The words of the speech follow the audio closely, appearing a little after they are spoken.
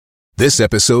This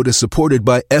episode is supported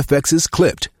by FX's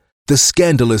Clipped, the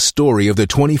scandalous story of the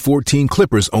 2014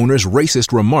 Clippers owner's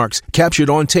racist remarks captured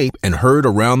on tape and heard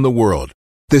around the world.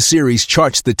 The series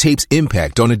charts the tape's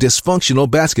impact on a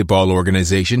dysfunctional basketball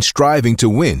organization striving to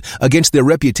win against their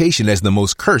reputation as the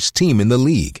most cursed team in the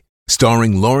league.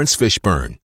 Starring Lawrence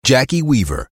Fishburne, Jackie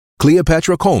Weaver,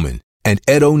 Cleopatra Coleman, and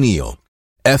Ed O'Neill.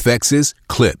 FX's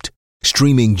Clipped,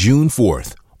 streaming June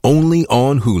 4th, only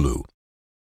on Hulu.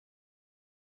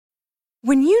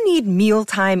 When you need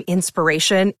mealtime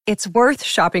inspiration, it's worth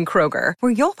shopping Kroger,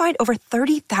 where you'll find over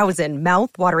 30,000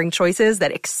 mouth-watering choices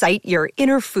that excite your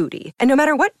inner foodie. And no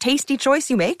matter what tasty choice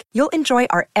you make, you'll enjoy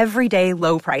our everyday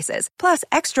low prices, plus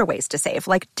extra ways to save,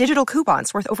 like digital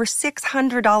coupons worth over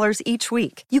 $600 each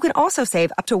week. You can also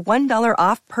save up to $1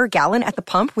 off per gallon at the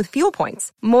pump with fuel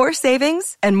points. More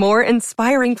savings and more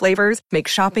inspiring flavors make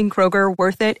shopping Kroger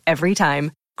worth it every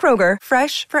time. Kroger,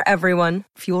 fresh for everyone.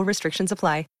 Fuel restrictions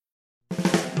apply.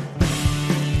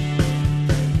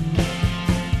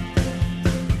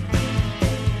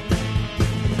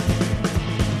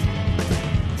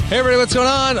 Hey everybody, what's going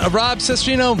on? Rob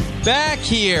Cesternino back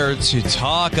here to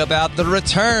talk about the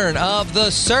return of The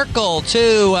Circle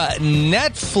to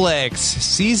Netflix.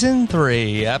 Season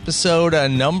 3, episode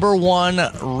number 1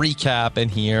 recap. And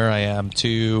here I am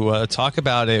to talk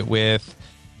about it with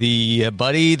the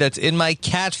buddy that's in my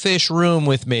catfish room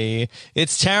with me.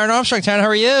 It's Taran Armstrong. Taran, how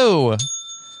are you?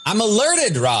 I'm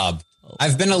alerted, Rob.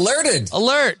 I've been alerted.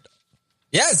 Alert.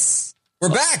 Yes. We're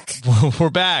back.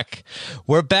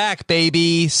 We're back,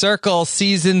 baby. Circle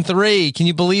season 3. Can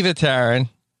you believe it, Taran?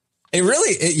 It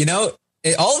really,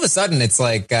 all of a sudden it's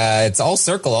like, it's all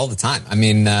Circle all the time. I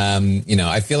mean,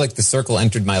 I feel like the Circle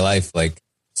entered my life like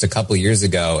just a couple years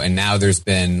ago, and now there's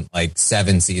been like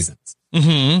 7 seasons.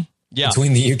 Mm-hmm. Yeah.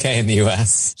 Between the UK and the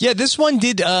US. Yeah, this one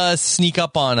did sneak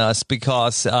up on us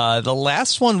because the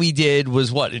last one we did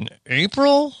was what, in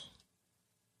April?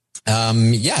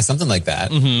 Yeah, something like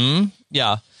that. Mm-hmm.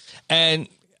 Yeah. And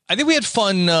I think we had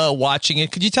fun watching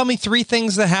it. Could you tell me 3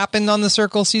 things that happened on The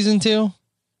Circle season 2?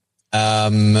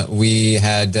 We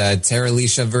had Tara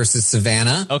Alicia versus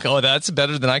Savannah. Okay, well, that's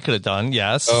better than I could have done.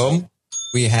 Yes. Oh,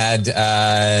 we had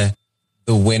the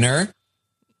winner.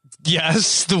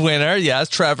 Yes, the winner. Yes,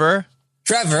 Trevor.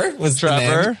 Trevor was the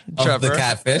name of the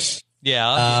catfish.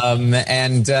 Yeah.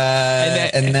 And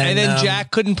then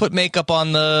Jack couldn't put makeup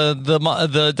on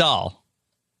the doll.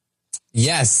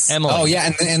 Yes. Emily. Oh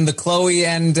yeah, and the Chloe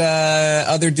and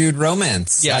other dude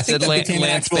romance. Yeah, I think that became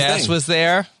Lance an actual Bass thing. was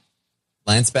there.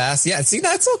 Lance Bass. Yeah, see,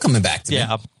 that's all coming back to me.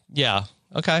 Yeah.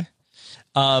 Okay.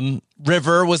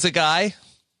 River was a guy.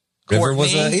 River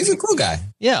he's a cool guy.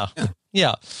 Yeah.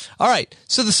 All right.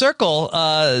 So The Circle,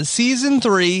 season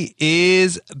 3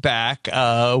 is back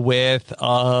with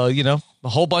a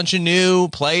whole bunch of new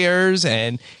players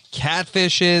and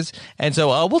catfishes. And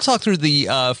so we'll talk through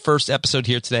the first episode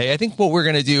here today. I think what we're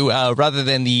going to do, rather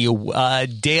than the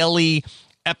daily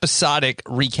episodic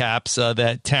recaps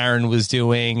that Taran was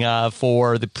doing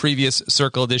for the previous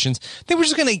Circle editions, I think we're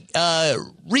just going to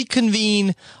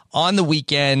reconvene on the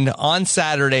weekend, on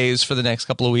Saturdays for the next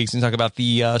couple of weeks, and talk about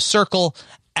the Circle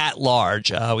at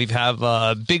large. We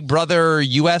have Big Brother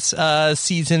US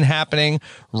season happening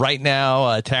right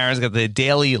now. Taran's got the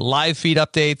daily live feed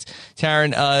updates.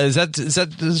 Taran, is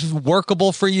that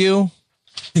workable for you?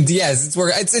 Yes,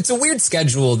 it's a weird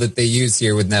schedule that they use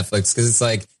here with Netflix, because it's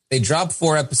like they drop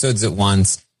 4 episodes at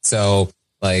once. So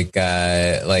if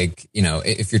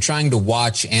you're trying to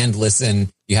watch and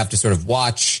listen, you have to sort of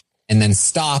watch and then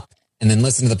stop and then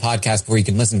listen to the podcast before you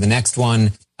can listen to the next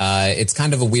one. It's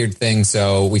kind of a weird thing.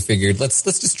 So we figured let's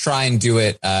just try and do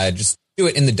it. Just do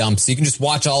it in the dump. So you can just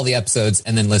watch all the episodes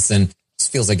and then listen.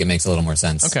 Just feels like it makes a little more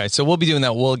sense. Okay. So we'll be doing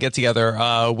that. We'll get together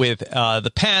with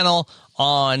the panel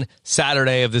on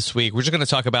Saturday of this week. We're just going to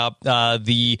talk about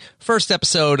the first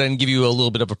episode and give you a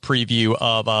little bit of a preview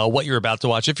of what you're about to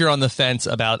watch. If you're on the fence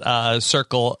about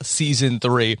Circle season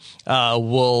 3,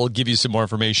 we'll give you some more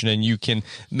information and you can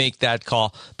make that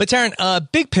call. But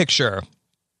Taran, big picture,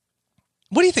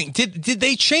 what do you think? Did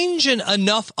they change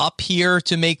enough up here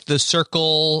to make the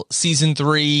Circle season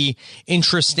 3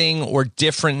 interesting or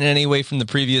different in any way from the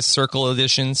previous Circle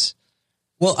editions?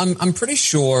 Well, I'm pretty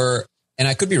sure, and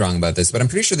I could be wrong about this, but I'm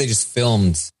pretty sure they just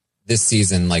filmed this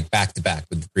season like back to back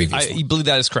with the previous one. I believe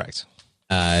that is correct.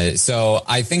 So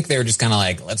I think they were just kind of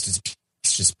like, let's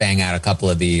just bang out a couple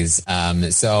of these.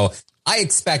 So I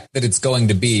expect that it's going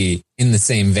to be in the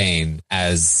same vein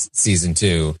as season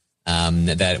 2.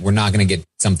 That we're not going to get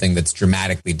something that's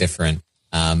dramatically different,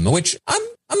 which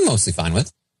I'm mostly fine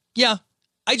with. Yeah,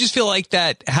 I just feel like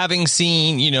that having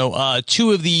seen,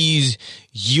 two of these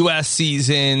US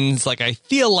seasons, like I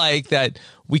feel like that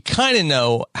we kind of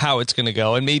know how it's going to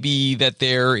go, and maybe that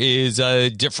there is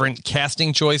different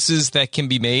casting choices that can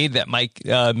be made that might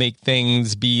make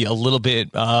things be a little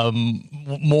bit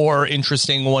more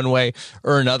interesting one way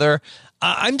or another.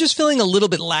 I'm just feeling a little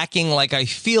bit lacking. Like I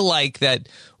feel like that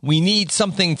we need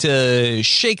something to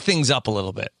shake things up a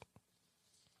little bit.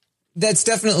 That's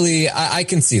definitely, I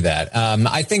can see that.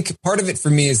 I think part of it for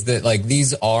me is that like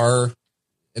these are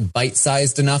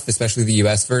bite-sized enough, especially the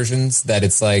US versions, that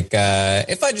it's like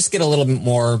if I just get a little bit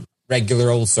more regular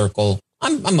old Circle,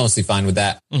 I'm mostly fine with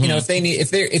that. Mm-hmm.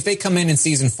 If they come in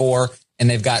season 4 and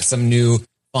they've got some new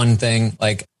fun thing,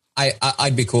 like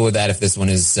I'd be cool with that if this one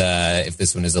is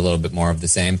a little bit more of the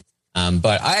same.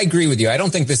 But I agree with you. I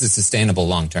don't think this is sustainable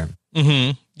long term.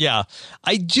 Mm-hmm. Yeah,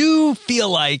 I do feel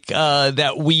like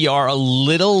that we are a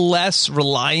little less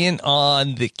reliant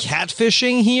on the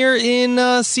catfishing here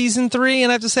in season 3.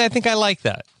 And I have to say, I think I like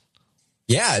that.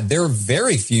 Yeah, there are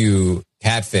very few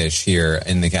catfish here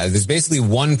in the cat. There's basically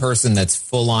one person that's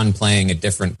full on playing a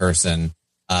different person.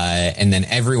 And then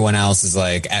everyone else is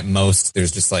like, at most,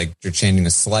 there's just like they're changing a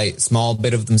small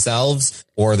bit of themselves,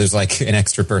 or there's like an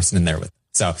extra person in there with them.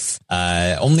 So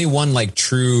only one like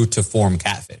true to form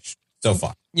catfish so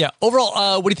far. Yeah.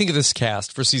 Overall, what do you think of this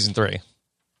cast for season 3?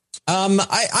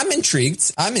 I'm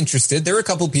intrigued. I'm interested. There were a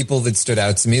couple people that stood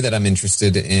out to me that I'm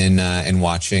interested in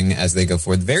watching as they go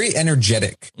forward. Very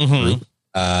energetic group,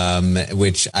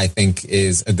 which I think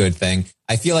is a good thing.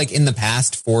 I feel like in the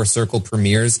past 4 Circle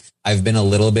premieres, I've been a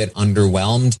little bit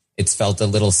underwhelmed. It's felt a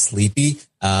little sleepy.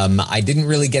 I didn't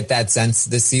really get that sense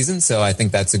this season, so I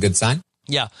think that's a good sign.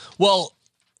 Yeah. Well,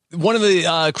 one of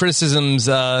the criticisms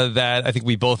that I think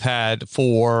we both had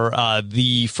for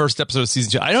the first episode of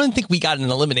season 2, I don't think we got an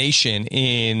elimination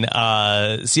in.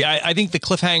 I think the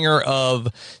cliffhanger of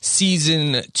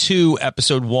season 2,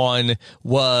 episode 1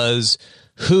 was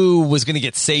who was going to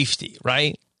get safety,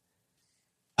 right?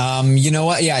 You know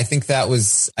what? Yeah, I think that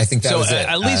was it.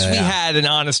 At least we had an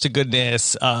honest to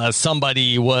goodness.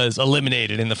 Somebody was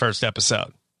eliminated in the first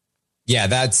episode. Yeah,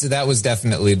 that was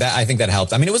definitely that. I think that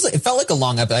helped. I mean, it felt like a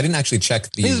long episode. I didn't actually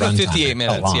check the run time. It was about 58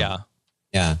 minutes.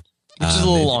 Yeah, which is a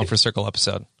little long for a Circle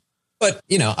episode. But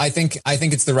I think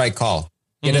it's the right call.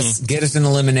 Get us an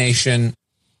elimination.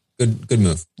 Good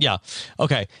move. Yeah.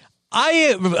 Okay.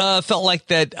 I felt like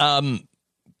that.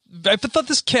 I thought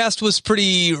this cast was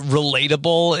pretty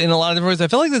relatable in a lot of different ways. I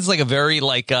feel like it's like a very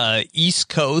East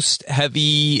Coast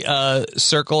heavy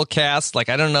Circle cast. Like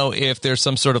I don't know if there's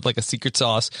some sort of like a secret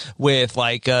sauce with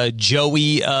like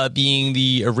Joey being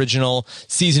the original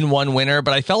season 1 winner,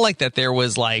 but I felt like that there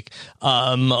was like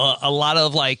a lot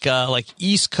of like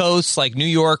East Coast, like New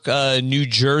York, New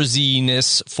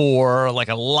Jersey-ness for like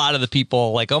a lot of the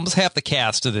people, like almost half the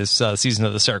cast of this season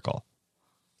of the Circle.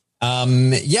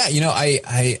 Yeah,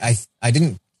 I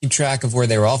didn't keep track of where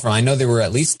they were all from. I know there were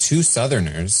at least 2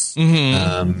 Southerners.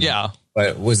 Yeah.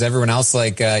 But was everyone else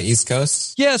like East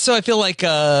Coast? Yeah, so I feel like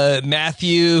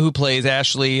Matthew, who plays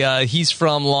Ashley, he's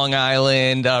from Long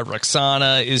Island.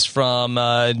 Roxana is from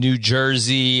New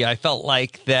Jersey. I felt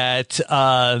like that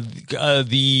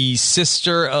the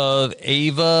sister of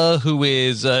Ava, who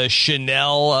is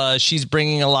Chanel, she's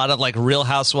bringing a lot of like Real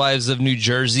Housewives of New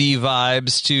Jersey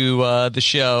vibes to the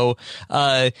show.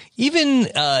 Even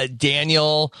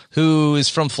Daniel, who is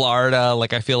from Florida,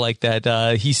 like I feel like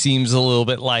that he seems a little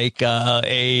bit like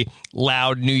a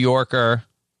loud New Yorker.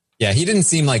 Yeah, he didn't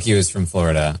seem like he was from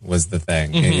Florida, was the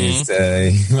thing. He's,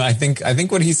 I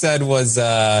think what he said was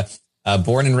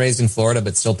born and raised in Florida,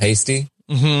 but still pasty.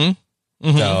 So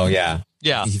yeah,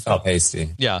 he felt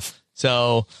pasty. Yeah.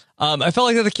 So I felt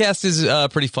like that the cast is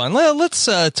pretty fun. Let's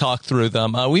talk through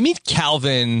them. We meet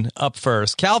Calvin up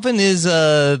first. Calvin is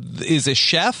a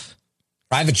chef,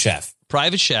 private chef.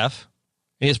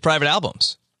 He has private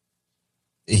albums.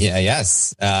 Yeah,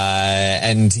 yes.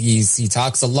 And he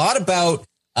talks a lot about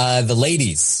the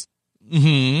ladies.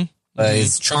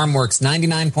 His charm works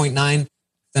 99.9%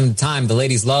 of the time. The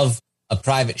ladies love a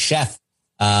private chef.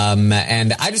 And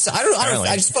I just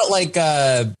felt like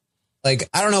I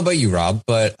don't know about you, Rob,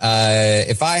 but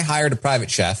if I hired a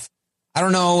private chef, I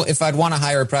don't know if I'd want to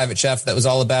hire a private chef that was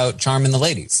all about charming the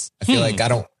ladies. I feel like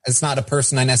it's not a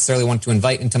person I necessarily want to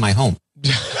invite into my home.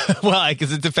 Well, I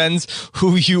guess it depends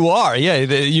who you are. Yeah,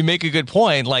 you make a good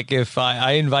point. Like if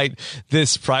I invite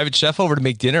this private chef over to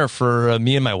make dinner for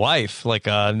me and my wife, like,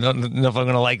 I don't know if I'm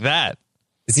going to like that.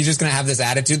 Is he just going to have this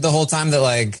attitude the whole time that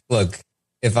like, look,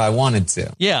 if I wanted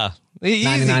to? Yeah.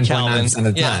 99.9%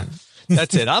 of the time.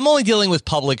 That's it. I'm only dealing with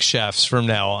public chefs from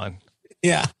now on.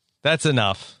 Yeah. That's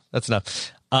enough.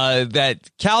 that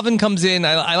Calvin comes in.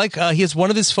 I like, he has one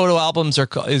of his photo albums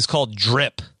is called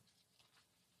Drip.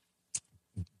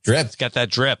 Drip. It's got that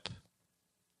drip.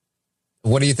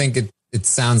 What do you think it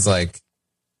sounds like?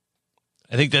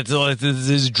 I think that's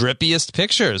his drippiest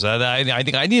pictures. I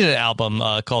think I need an album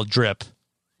called Drip.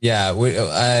 Yeah.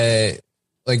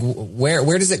 Like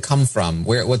where does it come from?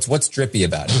 What's drippy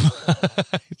about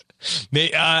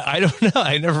it? I don't know.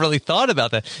 I never really thought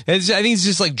about that. I think it's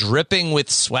just like dripping with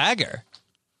swagger.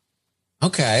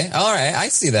 Okay. All right. I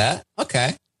see that.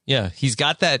 Okay. Yeah. He's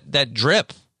got that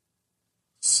drip.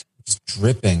 Just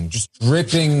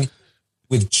dripping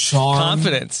with charm.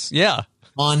 Confidence. Yeah.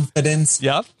 Confidence.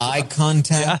 Yep. Eye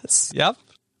contact. Yes. Yep.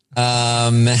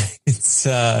 It's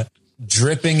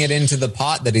dripping it into the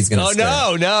pot that he's going to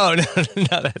stir. No.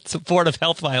 That's a Board of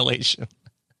Health violation.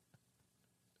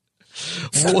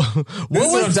 This is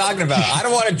what I'm talking about. I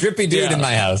don't want a drippy dude in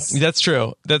my house. That's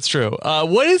true.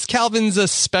 What is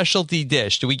Calvin's specialty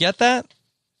dish? Do we get that?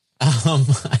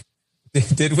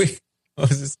 Did we? What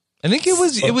was this? I think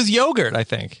it was yogurt, I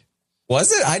think.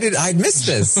 Was it? I missed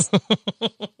this.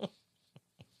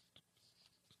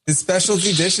 His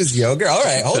specialty dish is yogurt. All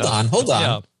right, hold on.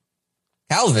 Yeah.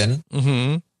 Calvin.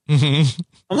 Come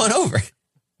on over.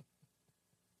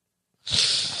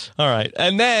 All right.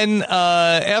 And then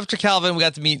after Calvin, we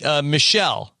got to meet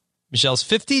Michelle. Michelle's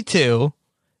 52.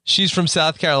 She's from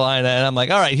South Carolina. And I'm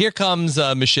like, all right, here comes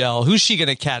Michelle. Who's she going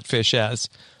to catfish as?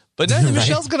 But then Right.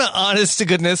 Michelle's going to, honest to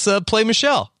goodness, play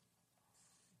Michelle.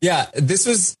 Yeah, this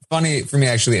was funny for me,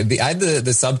 actually.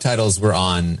 The subtitles were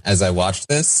on as I watched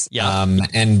this. Yeah.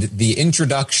 And the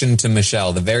introduction to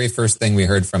Michelle, the very first thing we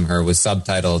heard from her was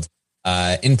subtitled,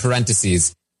 in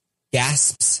parentheses,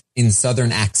 gasps in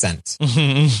Southern accent.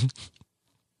 Mm-hmm.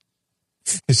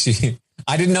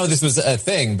 I didn't know this was a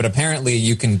thing, but apparently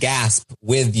you can gasp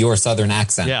with your Southern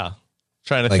accent. Yeah.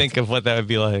 Trying to think of what that would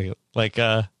be like.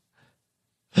 I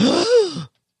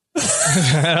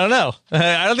don't know.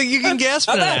 I don't think you can gasp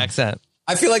in an accent.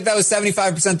 I feel like that was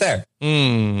 75% there.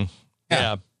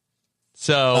 Yeah.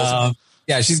 So,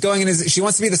 yeah, she's going in she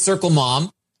wants to be the circle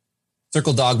dog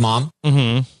mom.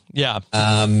 mm-hmm. Yeah.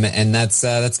 And that's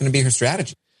going to be her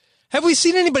strategy. Have we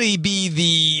seen anybody be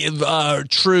the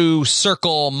true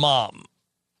circle mom?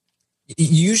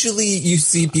 Usually you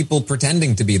see people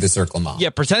pretending to be the circle mom. Yeah,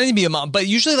 pretending to be a mom, but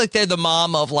usually like they're the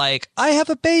mom of like, I have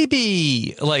a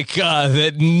baby. Like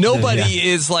that nobody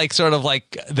is like sort of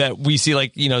like that we see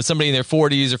like, somebody in their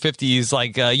 40s or 50s,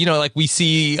 like, like we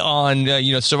see on,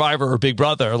 Survivor or Big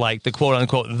Brother, like the quote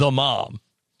unquote, the mom.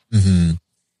 Mm-hmm.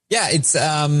 Yeah, it's,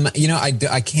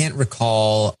 I can't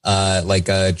recall like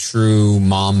a true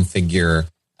mom figure.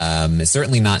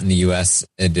 Certainly not in the U.S.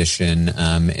 edition.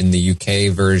 In the U.K.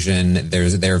 version, there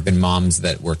have been moms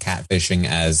that were catfishing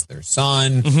as their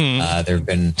son. Mm-hmm. There have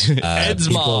been Ed's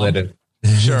people mom. that have.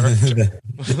 Sure.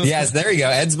 Yes, there you go.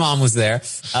 Ed's mom was there.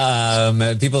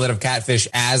 People that have catfished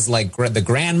as like the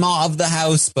grandma of the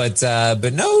house, but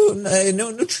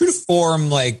no true to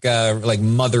form like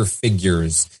mother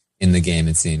figures in the game.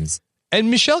 It seems. And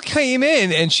Michelle came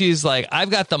in and she's like, I've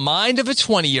got the mind of a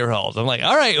 20-year-old. I'm like,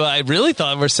 all right, well, I really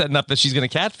thought we're setting up that she's going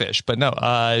to catfish, but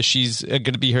no, she's going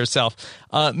to be herself.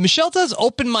 Michelle does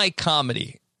open mic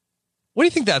comedy. What do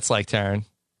you think that's like, Taryn?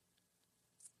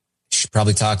 She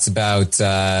probably talks about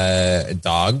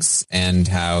dogs and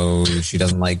how she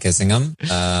doesn't like kissing them.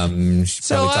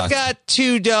 So I've got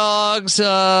 2 dogs,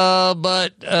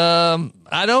 but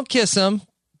I don't kiss them.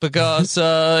 Because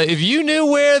if you knew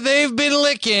where they've been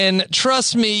licking,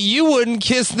 trust me, you wouldn't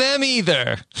kiss them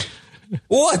either.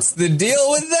 What's the deal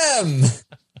with them?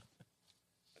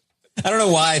 I don't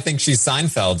know why I think she's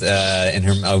Seinfeld in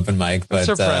her open mic, but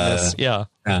that's her premise. Yeah.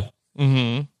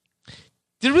 Mm-hmm.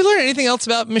 Did we learn anything else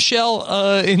about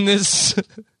Michelle in this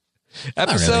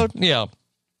episode? Really. Yeah.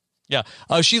 Yeah.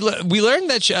 We learned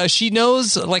that she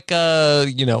knows like,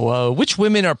 which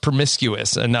women are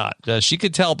promiscuous and not. She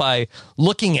could tell by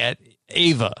looking at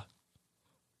Ava.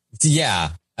 Yeah.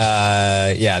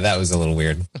 That was a little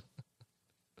weird.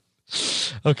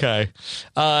 Okay.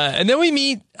 And then we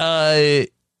meet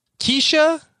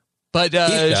Keisha, but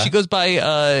Keisha. she goes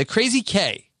by Crazy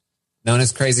K. Known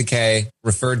as Crazy K,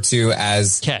 referred to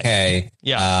as K.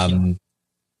 Yeah.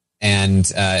 And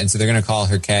so they're going to call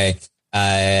her K.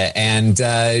 And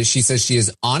she says she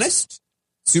is honest,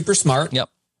 super smart, Yep,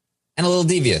 and a little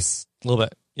devious. a little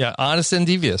bit. Yeah, honest and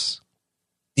devious.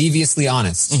 Deviously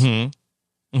honest.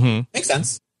 Mm-hmm. Makes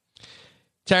sense.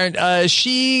 Taryn,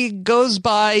 she goes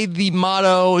by the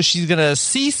motto, she's going to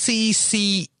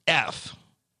CCCF.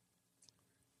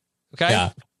 Okay?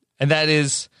 Yeah. And that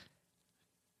is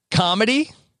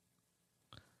comedy,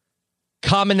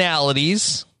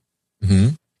 commonalities,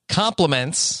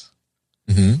 compliments,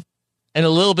 Mm-hmm. and a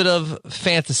little bit of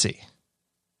fantasy.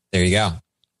 There you go.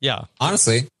 Yeah.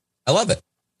 Honestly, I love it.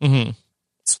 Mm-hmm.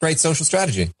 It's a great social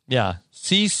strategy. Yeah.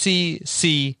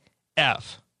 CCCF.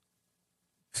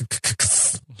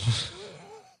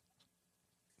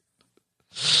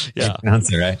 Yeah.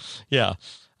 Pronounce it right. Yeah.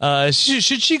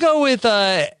 Should she go with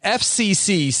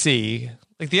FCCC?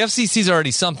 Like the FCC is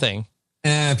already something.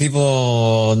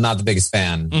 People not the biggest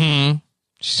fan. Mm-hmm.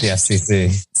 The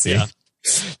FCC. See? Yeah.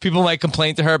 People might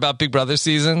complain to her about Big Brother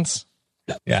seasons.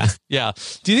 Yeah. Yeah.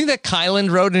 Do you think that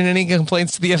Kyland wrote in any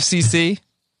complaints to the FCC?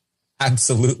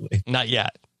 Absolutely. Not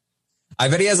yet. I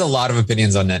bet he has a lot of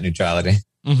opinions on net neutrality.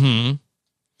 Mm-hmm.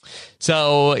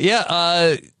 So,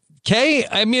 yeah. Kay,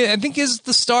 I mean, I think is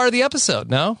the star of the episode,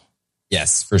 no?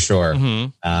 Yes, for sure.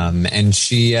 Mm-hmm. And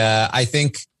she, I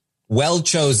think, well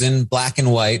chosen, black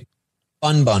and white,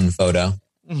 bun photo.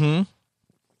 Mm-hmm.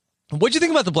 What'd you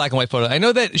think about the black and white photo? I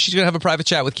know that she's going to have a private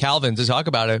chat with Calvin to talk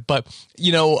about it, but,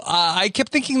 you know, I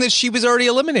kept thinking that she was already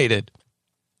eliminated.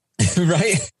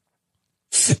 Right?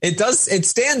 It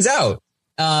stands out.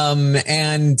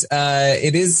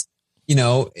 It is, you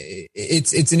know,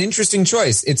 it's an interesting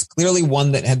choice. It's clearly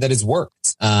one that has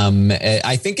worked.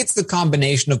 I think it's the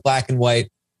combination of black and white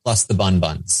plus the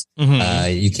buns.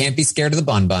 Mm-hmm. You can't be scared of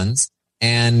the buns.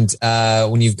 And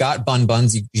when you've got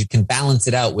buns, you can balance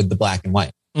it out with the black and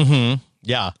white. Mm-hmm.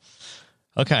 Yeah.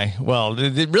 Okay. Well,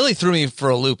 it really threw me for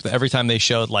a loop every time they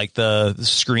showed like the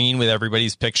screen with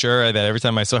everybody's picture. That every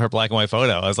time I saw her black and white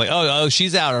photo, I was like, oh,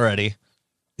 she's out already.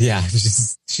 Yeah,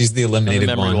 she's the eliminated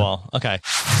the memory one. wall. Okay.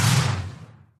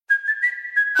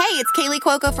 Hey, it's Kaylee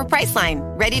Cuoco for Priceline.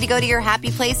 Ready to go to your happy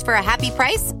place for a happy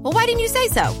price? Well, why didn't you say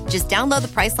so? Just download the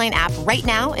Priceline app right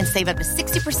now and save up to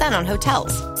 60% on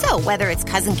hotels. So whether it's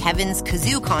Cousin Kevin's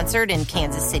Kazoo Concert in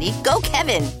Kansas City, go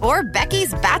Kevin, or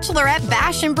Becky's Bachelorette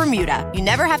Bash in Bermuda, you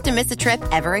never have to miss a trip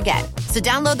ever again. So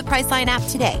download the Priceline app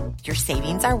today. Your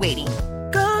savings are waiting.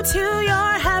 Go to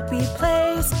your happy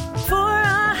place for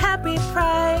a happy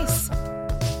price.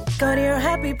 Go to your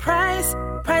happy price,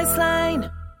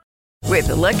 Priceline. With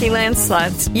the Lucky Land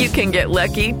Slots, you can get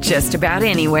lucky just about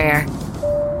anywhere.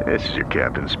 This is your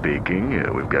captain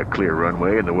speaking. We've got clear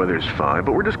runway and the weather's fine,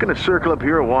 but we're just going to circle up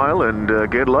here a while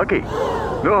and get lucky.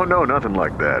 No, nothing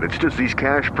like that. It's just these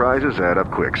cash prizes add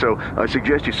up quick. So I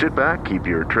suggest you sit back, keep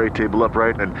your tray table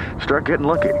upright, and start getting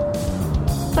lucky.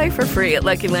 Play for free at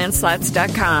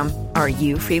LuckyLandSlots.com. Are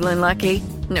you feeling lucky?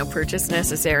 No purchase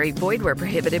necessary. Void where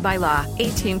prohibited by law.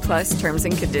 18+ terms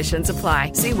and conditions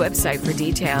apply. See website for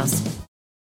details.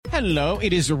 Hello,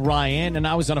 it is Ryan, and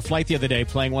I was on a flight the other day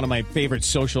playing one of my favorite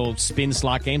social spin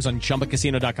slot games on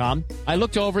ChumbaCasino.com. I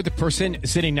looked over at the person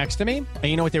sitting next to me, and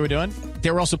you know what they were doing?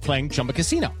 They were also playing Chumba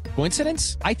Casino.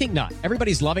 Coincidence? I think not.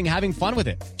 Everybody's loving having fun with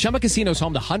it. Chumba Casino is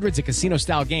home to hundreds of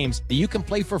casino-style games that you can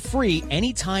play for free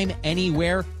anytime,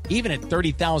 anywhere, even at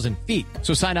 30,000 feet.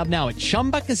 So sign up now at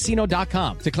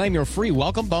ChumbaCasino.com to claim your free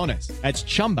welcome bonus. That's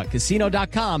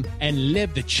ChumbaCasino.com and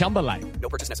live the Chumba life. No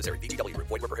purchase necessary. VGW. Void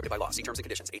where prohibited by law. See terms and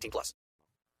conditions. 18+.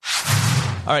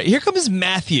 All right. Here comes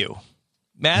Matthew.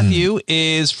 Matthew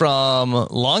is from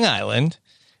Long Island,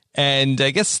 and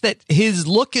I guess that his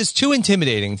look is too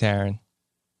intimidating, Taryn.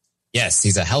 Yes,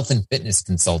 he's a health and fitness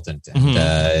consultant,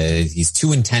 and he's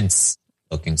too intense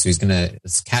looking. So he's going to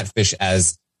catfish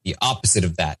as the opposite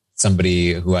of that.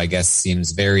 Somebody who I guess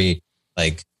seems very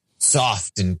like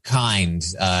soft and kind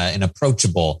and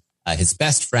approachable. His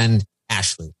best friend,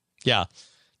 Ashley. Yeah.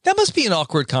 That must be an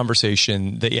awkward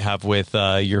conversation that you have with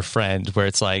your friend where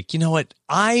it's like, you know what?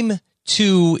 I'm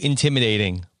too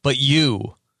intimidating, but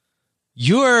you're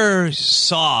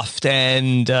soft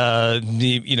and,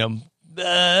 nobody's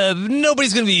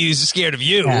going to be scared of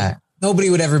you. Yeah, nobody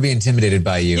would ever be intimidated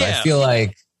by you. Yeah. I feel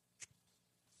like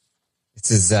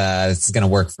this is going to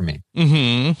work for me.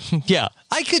 Mm-hmm. Yeah.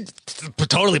 I could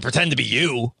totally pretend to be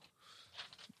you.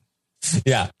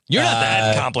 Yeah. You're not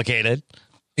that complicated.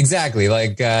 Exactly.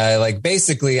 Like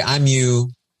basically I'm you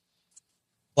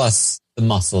plus the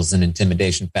muscles and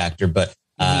intimidation factor. But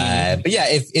yeah,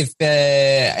 if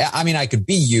I could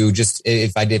be you just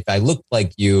if I looked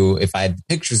like you, if I had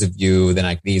pictures of you, then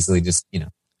I could easily just, bing,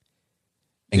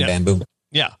 bam, boom.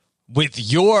 Yeah. With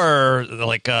your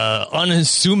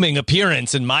unassuming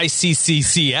appearance in my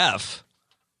CCCF,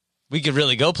 we could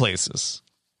really go places.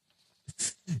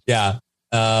 Yeah.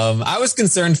 I was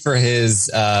concerned for his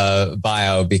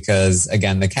bio because,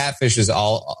 again, the catfishes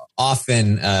all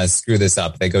often screw this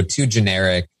up. They go too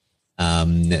generic.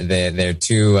 They're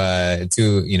too oh,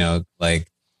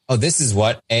 this is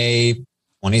what a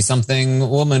 20-something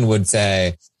woman would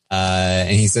say.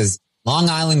 And he says, Long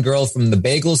Island girl from the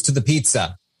bagels to the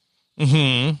pizza.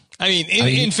 Mm-hmm. I mean,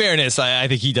 in fairness, I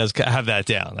think he does have that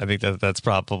down. I think that's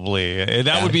probably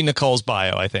that would be Nicole's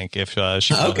bio. I think if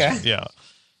she yeah.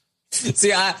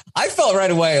 See, I felt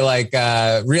right away like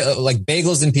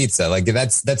bagels and pizza. Like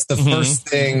that's the first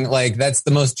thing. Like that's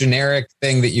the most generic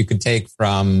thing that you could take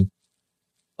from.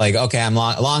 Like, okay, I'm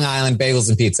Long Island, bagels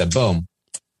and pizza. Boom.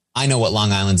 I know what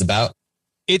Long Island's about.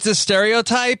 It's a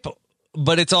stereotype,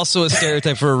 but it's also a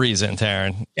stereotype for a reason,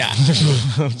 Taryn. Yeah. I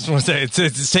just want to say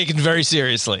it's taken very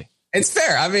seriously. It's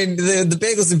fair. I mean, the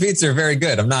bagels and pizza are very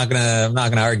good. I'm not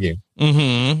gonna argue.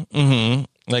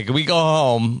 Like we go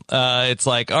home, it's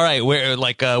like, all right, where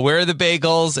are the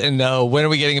bagels and when are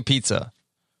we getting a pizza?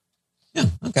 Yeah.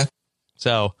 Okay.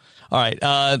 So, all right.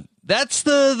 That's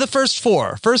the first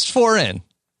four in.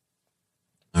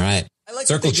 All right. I like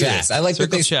Circle Chat. I like that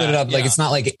they split it up. Yeah. Like it's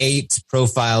not like 8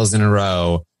 profiles in a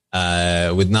row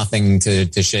with nothing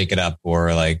to shake it up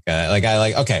or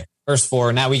okay, first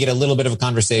 4. Now we get a little bit of a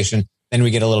conversation. Then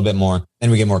we get a little bit more.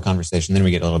 Then we get more conversation. Then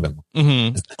we get a little bit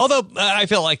more. Although I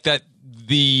feel like that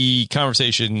the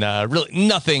conversation really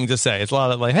nothing to say. It's a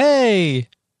lot of like, hey.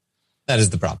 That is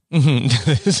the problem.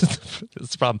 That's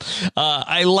the problem.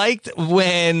 I liked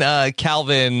when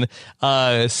Calvin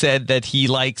said that he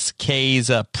likes Kay's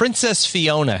Princess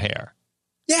Fiona hair.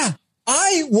 Yeah,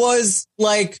 I was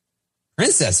like,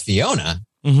 Princess Fiona?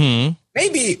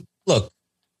 Maybe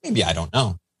I don't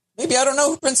know. Maybe I don't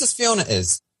know who Princess Fiona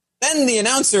is. Then the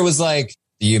announcer was like,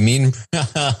 do you mean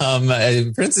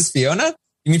Princess Fiona?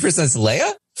 You mean Princess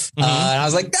Leia? And I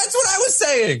was like, that's what I was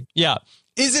saying. Yeah.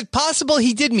 Is it possible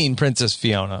he did mean Princess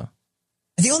Fiona?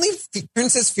 The only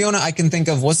Princess Fiona I can think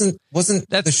of wasn't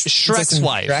that's Shrek's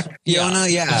wife. Shrek Fiona,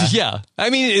 yeah. Yeah. I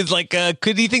mean, it's like,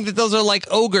 could he think that those are like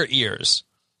ogre ears?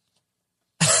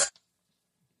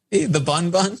 The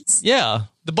buns? Yeah.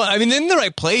 I mean, they're in the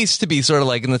right place to be sort of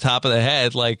like in the top of the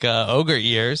head, like ogre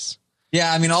ears.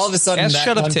 Yeah, I mean, all of a sudden that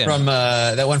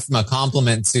went from a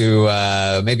compliment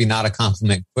to maybe not a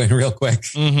compliment real quick.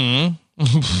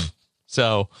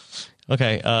 So,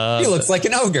 okay. He looks like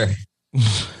an ogre.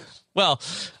 Well,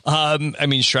 I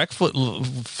mean, Shrek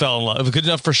fell in love. Good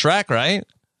enough for Shrek, right?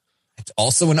 It's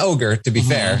also an ogre, to be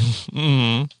fair.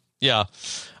 Yeah.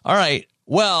 All right.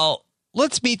 Well,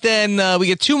 let's meet then. We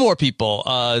get 2 more people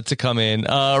to come in.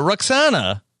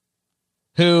 Roxana,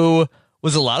 who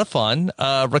was a lot of fun.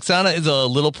 Roxana is a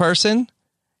little person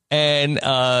and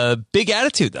big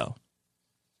attitude, though.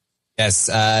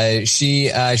 Yes,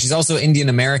 she's also Indian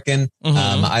American.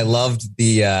 I loved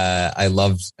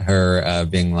her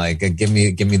being like, give me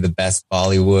the best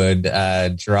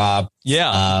Bollywood drop.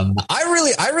 Yeah.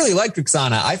 I really liked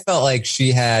Roxana. I felt like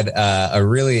she had a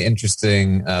really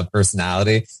interesting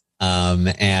personality.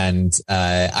 And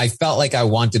I felt like I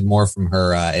wanted more from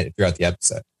her throughout the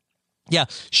episode. Yeah,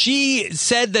 she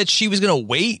said that she was going to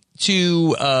wait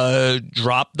to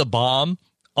drop the bomb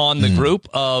on the group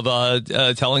of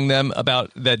telling them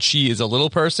about that she is a little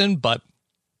person. But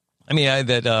I mean, I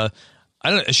don't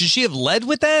know. Should she have led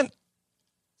with that?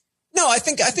 No, I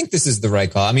think this is the right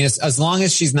call. I mean, as long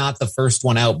as she's not the first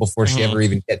one out before she ever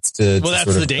even gets to that's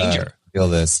sort the of, danger. Feel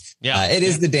this. Yeah, it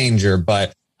is the danger.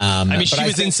 But I mean, she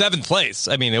was in 7th place.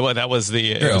 I mean, it was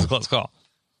a close call.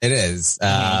 It is.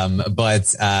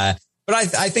 But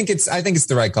I think it's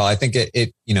the right call. I think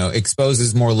it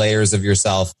exposes more layers of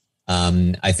yourself.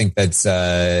 I think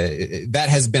that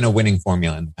has been a winning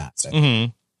formula in the past.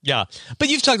 Yeah, but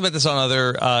you've talked about this on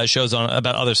other shows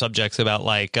about other subjects about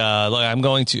like I'm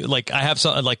going to I have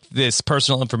some like this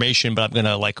personal information, but I'm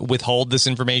going to withhold this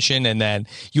information, and then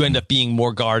you end up being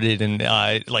more guarded and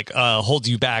holds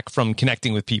you back from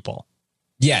connecting with people.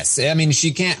 Yes, I mean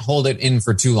she can't hold it in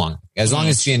for too long. As long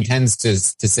as she intends to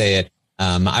say it.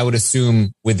 I would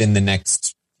assume within the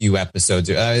next few episodes,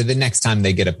 the next time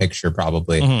they get a picture,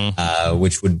 probably,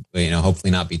 which would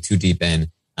hopefully not be too deep in.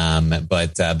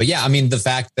 But yeah, I mean the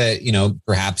fact that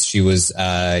perhaps she was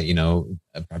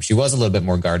perhaps she was a little bit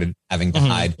more guarded, having to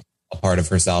hide a part of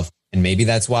herself, and maybe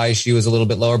that's why she was a little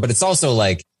bit lower. But it's also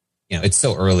like it's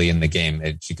so early in the game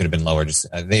that she could have been lower. Just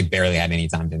they barely had any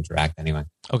time to interact anyway.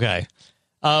 Okay,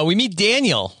 we meet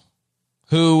Daniel,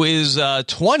 who is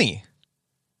 20.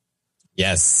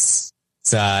 Yes.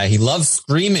 He loves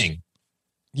screaming.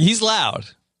 He's loud.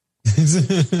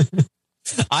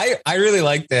 I really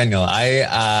like Daniel.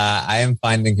 I am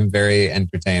finding him very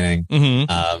entertaining.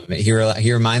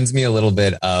 He reminds me a little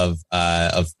bit of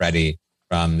Freddie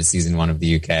from season 1 of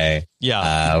the UK.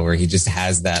 Yeah. Where he just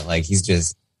has that, he's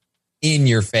just in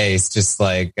your face, just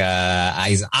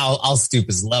I'll stoop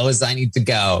as low as I need to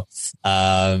go.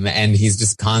 And he's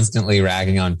just constantly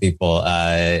ragging on people.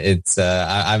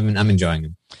 I'm enjoying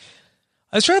him.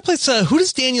 I was trying to place, who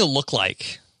does Daniel look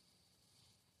like?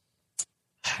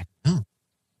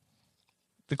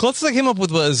 The closest I came up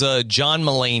with was John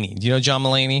Mulaney. Do you know John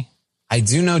Mulaney? I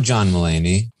do know John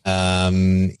Mulaney.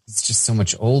 He's just so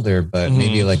much older, but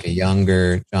maybe like a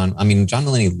younger John. I mean, John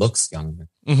Mulaney looks younger,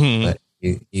 but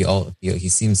he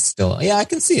seems still. Yeah, I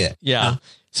can see it. Yeah.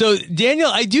 So Daniel,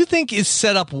 I do think is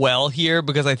set up well here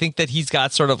because I think that he's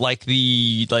got sort of like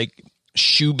the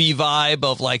Shuby vibe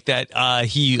of like that.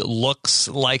 He looks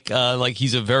like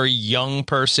he's a very young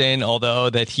person, although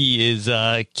that he is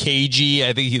cagey.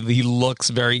 I think he looks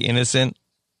very innocent.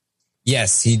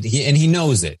 Yes, he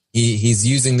knows it. He's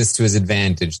using this to his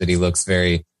advantage that he looks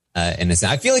very innocent.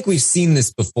 I feel like we've seen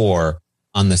this before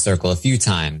on The Circle a few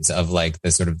times of like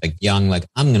the sort of like young, like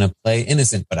I'm going to play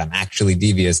innocent, but I'm actually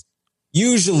devious.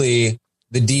 Usually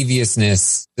the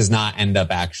deviousness does not end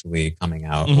up actually coming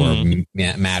out or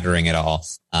mattering at all,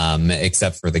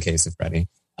 except for the case of Freddie.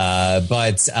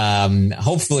 But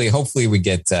hopefully we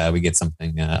get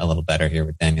something a little better here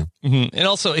with Daniel. And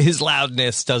also his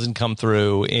loudness doesn't come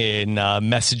through in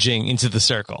messaging into The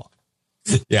Circle.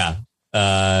 Yeah.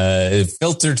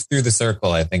 Filtered through The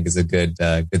Circle, I think is a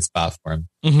good spot for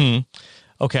him.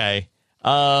 Okay.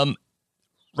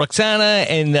 Roxana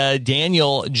and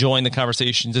Daniel join the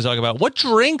conversation to talk about what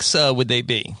drinks would they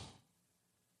be?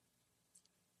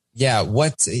 Yeah.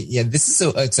 This is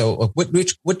so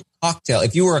what cocktail,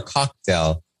 if you were a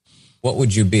cocktail, what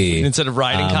would you be? Instead of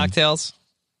riding cocktails?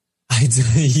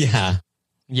 Yeah.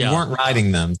 You weren't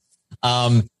riding them.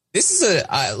 This is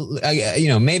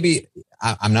maybe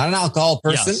I'm not an alcohol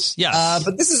person. Yes.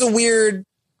 But this is a weird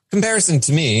comparison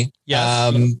to me.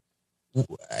 Yes. Are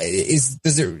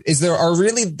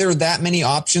there that many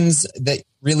options that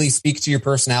really speak to your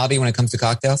personality when it comes to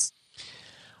cocktails?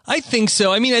 I think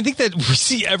so. I mean, I think that we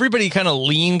see everybody kind of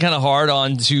lean kind of hard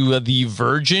onto the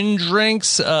virgin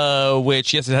drinks,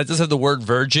 which, yes, it does have the word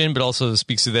virgin, but also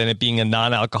speaks to then it being a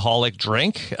non-alcoholic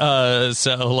drink. I guess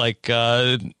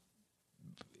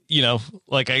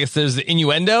there's the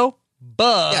innuendo,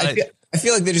 but... Yeah, I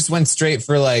feel like they just went straight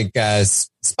for like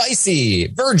spicy,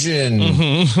 virgin,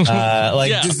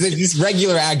 just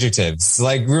regular adjectives.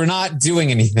 Like we're not doing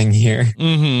anything here.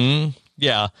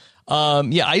 Yeah.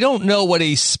 I don't know what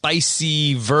a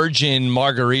spicy virgin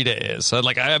margarita is.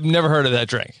 I've never heard of that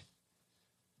drink.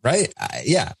 Right?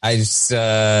 I just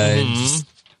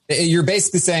you're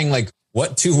basically saying like,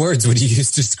 what 2 words would you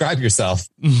use to describe yourself?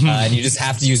 And you just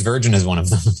have to use virgin as one of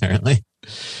them, apparently.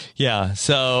 Yeah,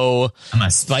 so I'm a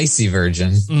spicy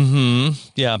virgin.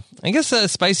 Yeah, I guess a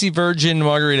spicy virgin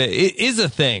margarita is a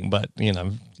thing, but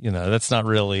that's not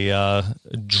really a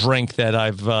drink that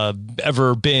I've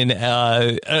ever been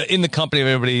in the company of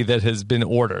anybody that has been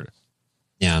ordered.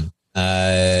 Yeah.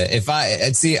 If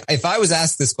I was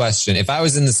asked this question, if I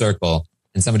was in The Circle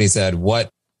and somebody said,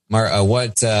 what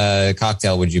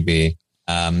cocktail would you be?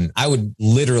 I would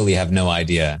literally have no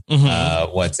idea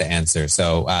what to answer.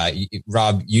 So,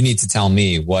 Rob, you need to tell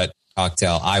me what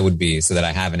cocktail I would be so that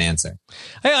I have an answer.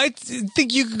 I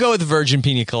think you could go with virgin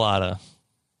pina colada.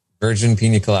 Virgin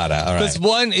pina colada. All right.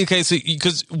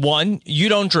 Because one, you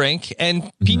don't drink, and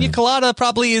pina colada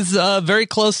probably is very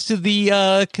close to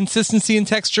the consistency and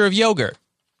texture of yogurt.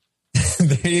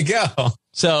 There you go.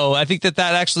 So I think that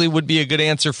actually would be a good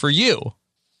answer for you.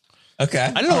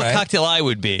 Okay. I don't know what cocktail I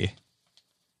would be.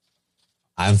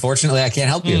 Unfortunately, I can't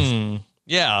help you.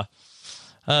 Yeah.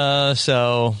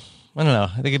 So I don't know.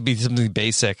 I think it'd be something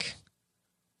basic.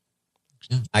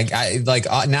 Now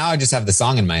I just have the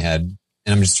song in my head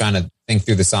and I'm just trying to think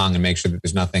through the song and make sure that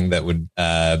there's nothing that would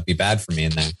be bad for me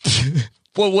in there.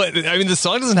 Well, the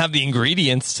song doesn't have the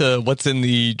ingredients to what's in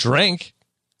the drink.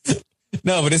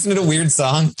 No, but isn't it a weird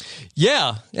song?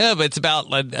 Yeah, but it's about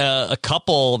a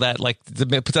couple that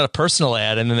puts out a personal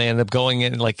ad, and then they end up going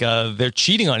in they're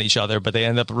cheating on each other, but they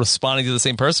end up responding to the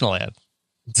same personal ad.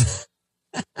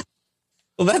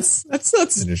 Well, that's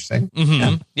interesting.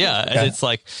 Yeah, okay. And it's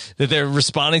like that they're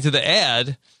responding to the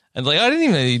ad, and I didn't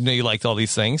even know you liked all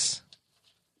these things.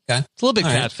 Okay, it's a little bit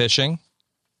catfishing.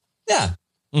 Yeah.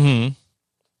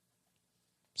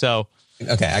 So.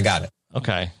 Okay, I got it.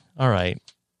 Okay. All right.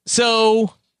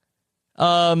 So,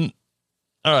 all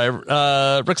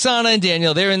right, Roxana and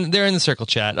Daniel, they're in the circle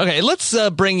chat. Okay, let's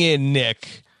bring in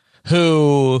Nick,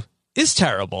 who is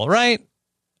terrible, right?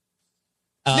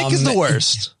 Nick is the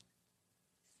worst.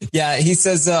 Yeah, he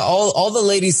says all the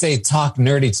ladies say talk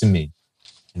nerdy to me,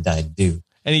 and I do,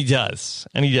 and he does.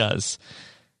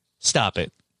 Stop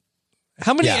it.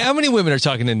 How many women are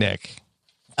talking to Nick?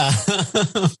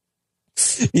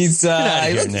 He's a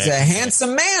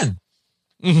handsome man.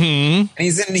 And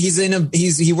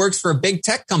he works for a big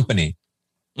tech company.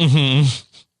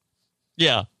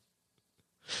 Yeah.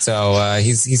 So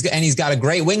he's got a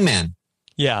great wingman.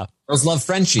 Yeah. Girls love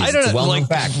Frenchies. I don't It's a know. well-known Like,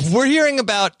 fact. we're hearing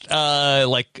about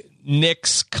like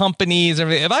Nick's companies. And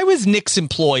everything. If I was Nick's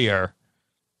employer,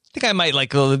 I think I might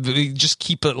like just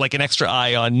keep like an extra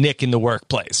eye on Nick in the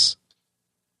workplace.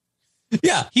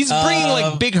 Yeah. He's bringing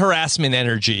like big harassment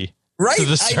energy to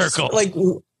the circle.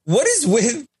 What is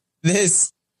with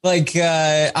this? Like,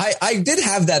 I did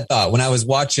have that thought when I was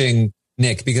watching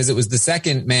Nick, because it was the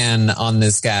second man on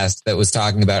this cast that was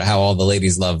talking about how all the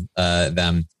ladies love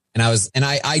them. And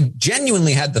I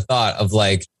genuinely had the thought of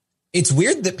like, it's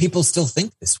weird that people still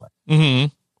think this way.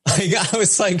 Mm-hmm. Like, I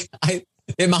was like,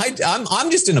 I'm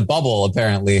just in a bubble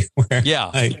apparently where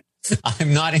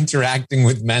I'm not interacting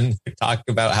with men that talk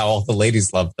about how all the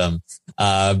ladies love them.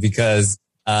 Because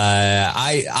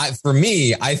for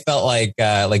me, I felt like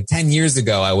 10 years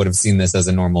ago, I would have seen this as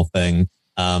a normal thing.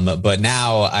 But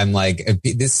now I'm like,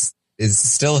 this is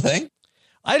still a thing.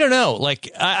 I don't know. Like,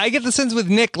 I get the sense with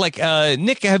Nick, like,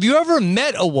 Nick, have you ever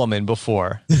met a woman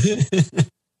before?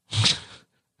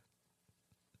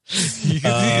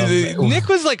 Nick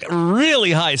was like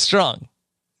really high strung.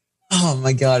 Oh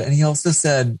my God. And he also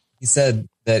said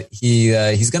that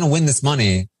he's going to win this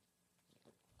money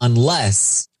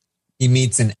unless he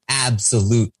meets an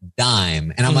absolute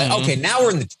dime. And I'm like, okay, now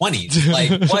we're in the 20s.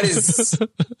 Like, what is...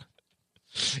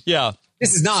 Yeah.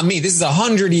 This is not me. This is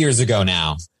 100 years ago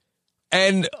now.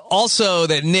 And also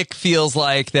that Nick feels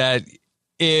like that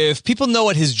if people know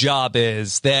what his job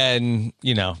is, then,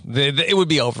 you know, it would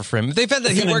be over for him. If they found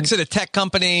that he works at a tech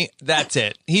company, that's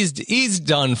it. He's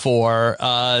done for.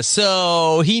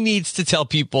 So he needs to tell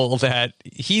people that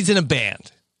he's in a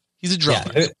band. He's a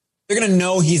drummer. Yeah, they're going to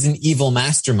know he's an evil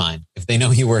mastermind if they know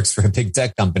he works for a big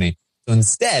tech company. So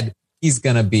instead, he's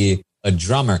going to be a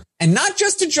drummer. And not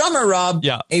just a drummer, Rob.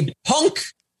 Yeah. A punk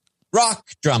rock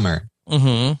drummer.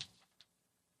 Mm-hmm.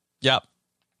 Yep.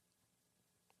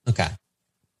 Okay.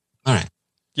 All right.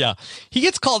 Yeah. He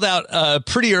gets called out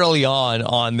pretty early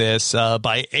on this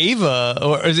by Ava.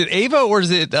 Or is it Ava or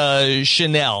is it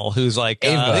Chanel, who's like,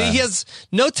 he has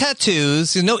no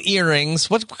tattoos, no earrings.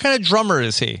 What kind of drummer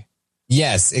is he?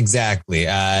 Yes, exactly.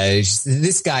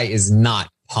 This guy is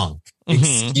not punk.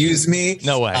 Mm-hmm. Excuse me?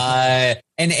 No way.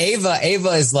 And Ava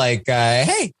is like,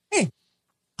 hey,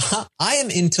 I am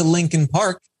into Linkin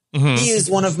Park. Mm-hmm. He is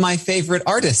one of my favorite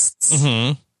artists.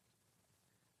 Mm-hmm.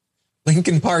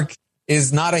 Linkin Park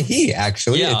is not a he,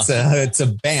 actually. Yeah. It's a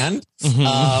band.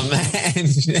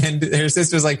 Mm-hmm. And her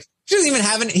sister's like, he doesn't even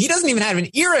have an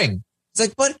earring. It's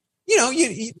like, but you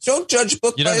don't judge a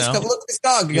book by its cover. Look at this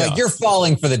dog. You're like, you're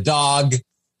falling for the dog.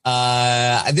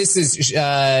 This is,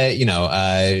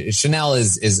 Chanel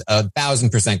is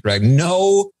 1,000% correct.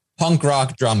 No punk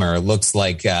rock drummer looks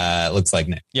like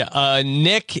Nick. Yeah.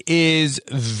 Nick is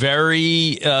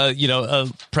very,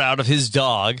 proud of his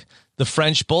dog, the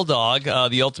French bulldog,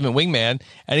 the ultimate wingman.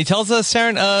 And he tells us,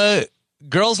 Taryn,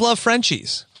 girls love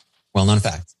Frenchies. Well-known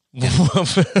fact. Yeah.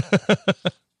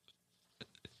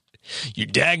 You're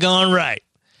daggone right.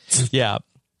 Yeah.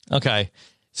 Okay.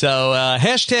 So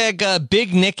hashtag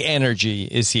Big Nick Energy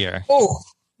is here. Oh,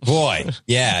 boy.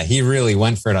 Yeah, he really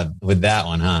went for it with that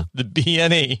one, huh? The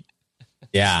BNE.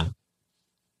 Yeah.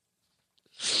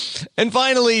 And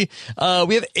finally,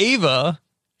 we have Ava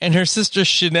and her sister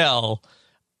Chanel.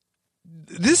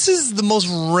 This is the most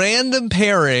random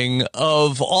pairing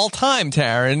of all time,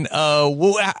 Taryn.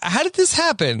 How did this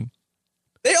happen?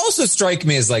 They also strike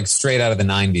me as like straight out of the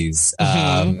 90s.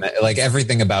 Mm-hmm. Like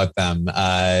everything about them.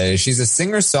 She's a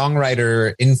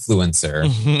singer-songwriter influencer.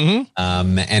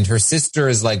 Mm-hmm. And her sister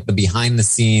is like the behind the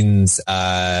scenes,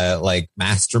 like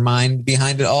mastermind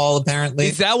behind it all, apparently.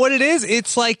 Is that what it is?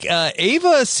 It's like,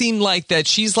 Ava seemed like that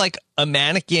she's like a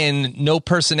mannequin, no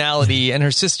personality. And her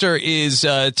sister is,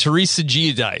 Teresa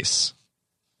Giudice.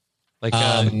 Like,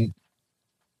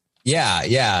 Yeah.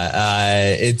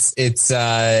 It's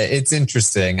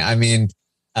interesting. I mean,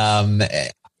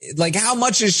 like how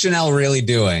much is Chanel really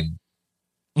doing?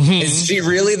 Mm-hmm. Is she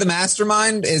really the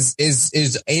mastermind?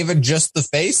 Is Ava just the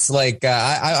face? Like,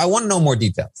 I want to know more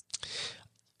details.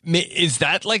 Is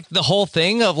that like the whole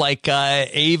thing of like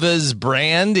Ava's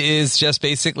brand is just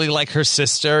basically like her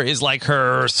sister is like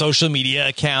her social media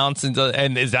accounts, and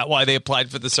is that why they applied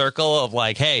for the circle of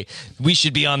like, hey, we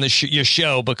should be on your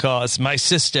show because my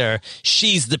sister,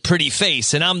 she's the pretty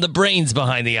face and I'm the brains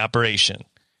behind the operation.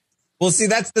 Well, see,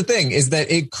 that's the thing, is that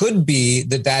it could be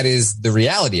that is the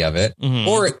reality of it, mm-hmm.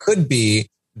 or it could be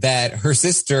that her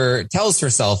sister tells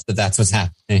herself that that's what's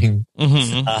happening,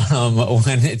 mm-hmm.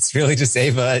 When it's really just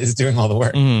Ava is doing all the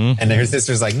work, mm-hmm. and her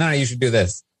sister's like, no, you should do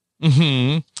this.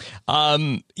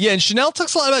 Mm-hmm. Yeah, and Chanel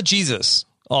talks a lot about Jesus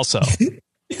also.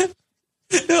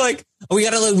 They're like, oh, we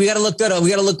gotta look good. Oh, we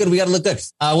gotta look good.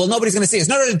 Well, nobody's gonna see us.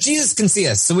 No, Jesus can see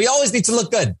us. So we always need to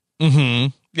look good. Mm-hmm.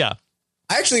 Yeah.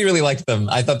 I actually really liked them.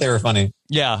 I thought they were funny.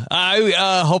 Yeah.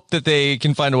 I hope that they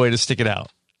can find a way to stick it out.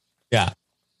 Yeah.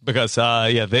 Because,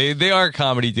 they are a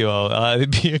comedy duo. They'd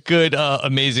be a good,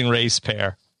 Amazing Race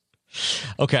pair.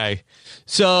 Okay.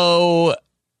 So,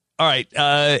 all right.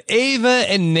 Ava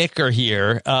and Nick are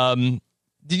here.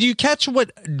 Did you catch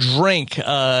what drink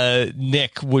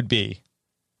Nick would be?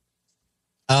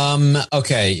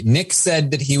 Okay. Nick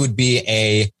said that he would be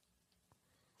a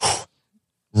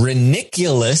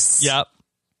Reniculous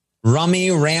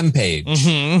Rummy Rampage.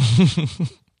 Mm-hmm.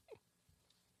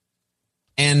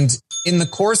 And in the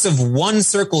course of one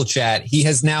circle chat, he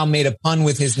has now made a pun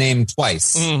with his name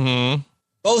twice. Mm-hmm.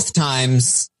 Both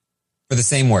times for the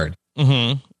same word.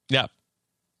 Mm-hmm. Yep.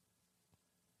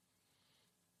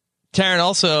 Taryn,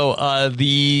 also,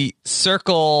 the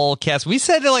Circle cast, we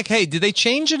said, like, hey, did they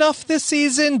change enough this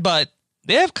season? But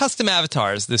they have custom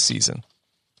avatars this season.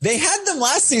 They had them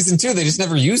last season, too. They just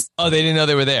never used them. Oh, they didn't know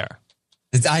they were there.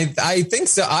 I think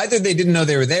so. Either they didn't know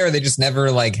they were there, or they just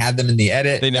never like had them in the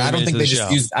edit. I don't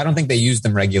think they used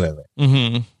them regularly.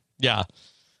 Mm-hmm. Yeah.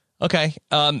 Okay.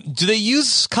 Do they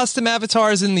use custom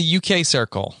avatars in the UK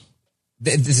Circle?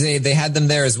 They had them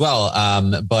there as well,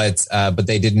 but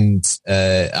they didn't.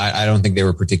 I don't think they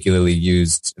were particularly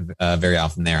used very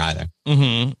often there either.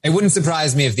 Mm-hmm. It wouldn't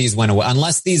surprise me if these went away,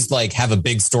 unless these like have a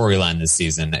big storyline this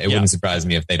season. It wouldn't surprise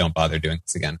me if they don't bother doing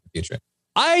this again in the future.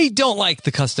 I don't like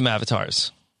the custom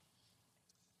avatars.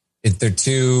 If they're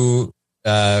too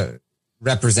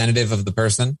representative of the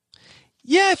person.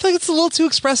 Yeah, I feel like it's a little too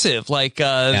expressive. Like,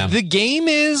 the game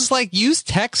is like use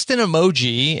text and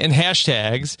emoji and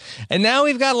hashtags, and now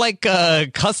we've got like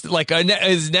custom. Like,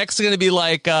 is next going to be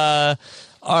like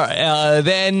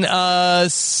then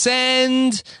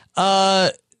send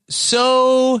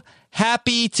so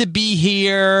happy to be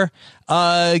here.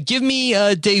 Give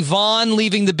me Devon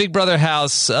leaving the Big Brother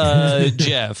house,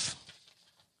 Jeff.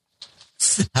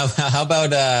 How about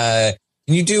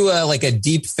can you do like a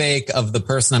deep fake of the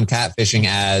person I'm catfishing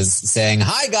as saying,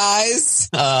 "Hi guys."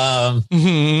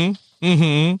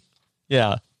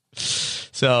 Yeah.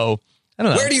 So I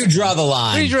don't know. Where do you draw the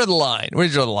line? Where do you draw the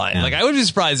line? Yeah. Like, I would be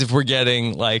surprised if we're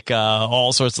getting like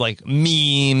all sorts of like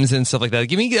memes and stuff like that.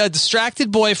 Give me a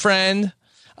distracted boyfriend.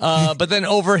 But then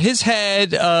over his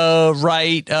head,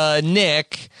 write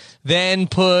Nick, then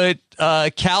put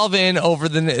Calvin over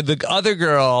the other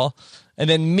girl, and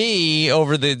then me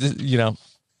over the.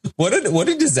 What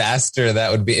a disaster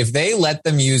that would be. If they let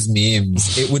them use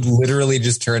memes, it would literally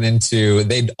just turn into,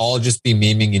 they'd all just be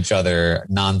memeing each other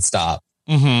nonstop.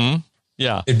 Mm-hmm.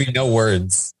 Yeah. There'd be no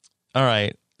words. All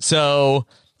right. So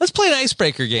let's play an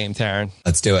icebreaker game, Taryn.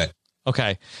 Let's do it.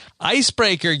 Okay.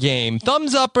 Icebreaker game.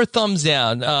 Thumbs up or thumbs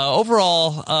down?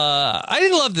 Overall, I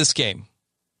didn't love this game.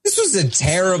 This was a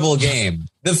terrible game.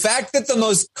 The fact that the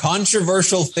most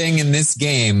controversial thing in this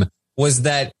game was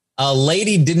that a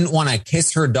lady didn't want to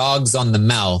kiss her dogs on the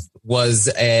mouth was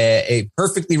a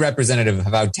perfectly representative of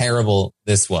how terrible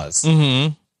this was.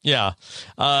 Mm-hmm. Yeah.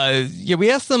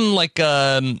 We asked them like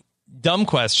dumb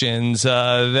questions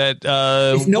that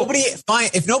if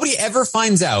nobody ever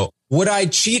finds out, would I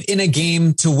cheat in a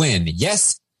game to win?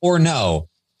 Yes or no?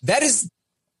 That is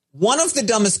one of the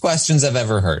dumbest questions I've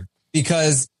ever heard,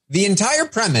 because the entire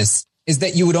premise is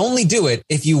that you would only do it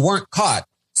if you weren't caught.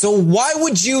 So why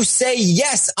would you say,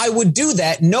 yes, I would do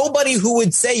that? Nobody who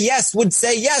would say yes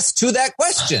to that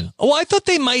question. Oh, I thought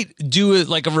they might do it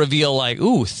like a reveal, like,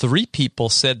 ooh, 3 people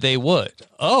said they would.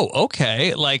 Oh,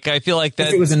 okay. Like, I feel like that.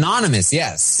 If it was anonymous,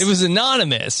 yes. It was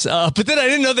anonymous. But then I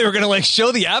didn't know they were going to like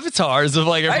show the avatars of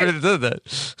like everybody that did that.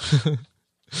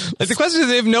 Like, the question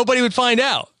is if nobody would find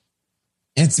out.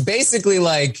 It's basically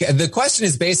like, the question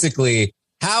is basically,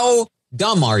 how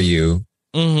dumb are you?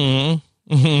 Mm-hmm.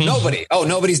 Nobody. Oh,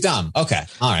 nobody's dumb. Okay.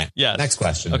 All right. Yeah. Next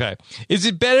question. Okay. Is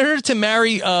it better to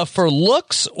marry for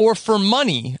looks or for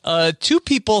money? 2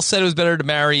 people said it was better to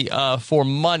marry for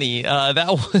money. That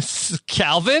was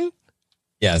Calvin.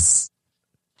 Yes.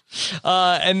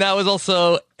 And that was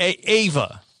also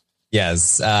Ava.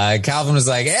 Yes. Calvin was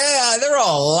like, yeah, they're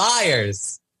all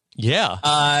liars.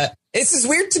 Yeah. This is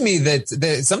weird to me that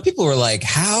some people were like,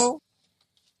 how?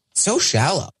 So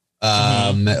shallow.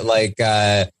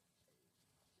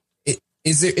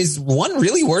 Is one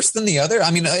really worse than the other? I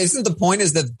mean, isn't the point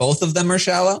is that both of them are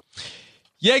shallow?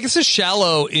 Yeah, I guess it's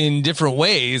shallow in different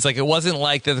ways. Like, it wasn't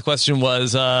like that. The question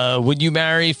was, would you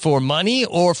marry for money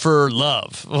or for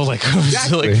love? Well, like,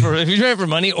 exactly. If you marry for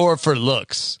money or for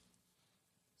looks.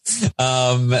 If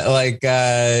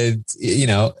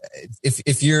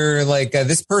you're like,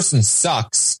 this person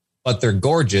sucks, but they're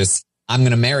gorgeous. I'm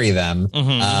going to marry them.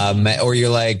 Or you're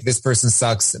like, this person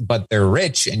sucks, but they're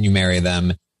rich, and you marry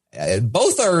them.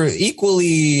 Both are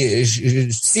equally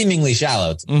seemingly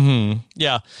shallow.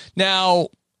 Yeah. Now,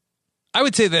 I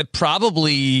would say that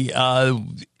probably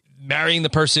marrying the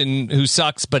person who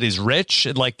sucks but is rich,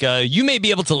 like you may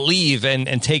be able to leave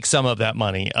and take some of that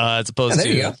money as opposed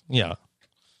to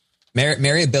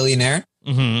marry a billionaire.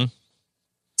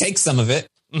 Take some of it,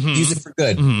 use it for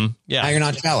good. Yeah, now you're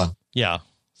not shallow. Yeah.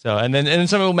 So and then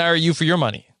someone will marry you for your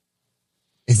money.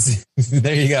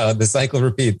 There you go. The cycle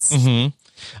repeats.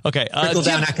 Okay. Trickle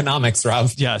down economics, Rob.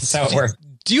 Yes. That's how it works.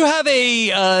 Do you have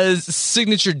a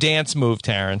signature dance move,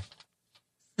 Taryn?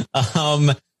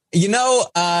 I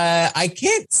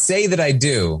can't say that I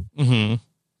do. Yeah.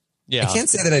 I can't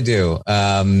say that I do.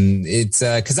 It's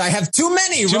because I have too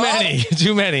many.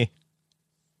 Too many.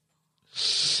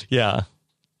 Yeah.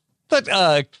 But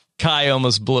Kay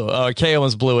almost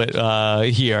blew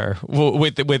it here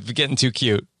with getting too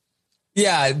cute.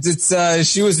 Yeah, it's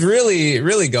she was really,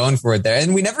 really going for it there,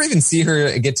 and we never even see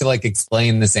her get to like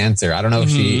explain this answer. I don't know if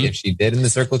she did in the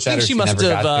circle chat. I think she must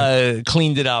have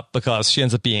cleaned it up because she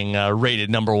ends up being rated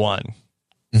number one.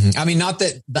 I mean, not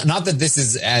that this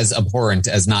is as abhorrent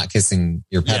as not kissing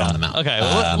your pet on the mouth. Okay,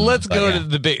 let's go to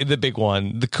the big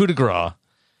one, the coup de grace.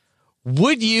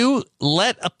 Would you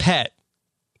let a pet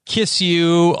kiss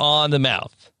you on the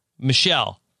mouth?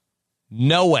 Michelle,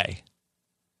 no way.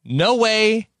 No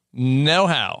way. No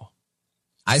how.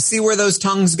 I see where those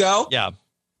tongues go. Yeah.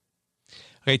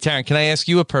 Okay, Taryn, can I ask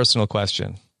you a personal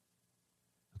question?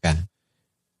 Okay.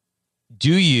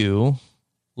 Do you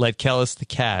let Kellis the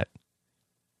cat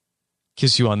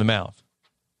kiss you on the mouth?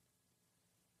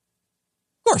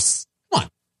 Of course. Come on.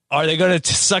 Are they going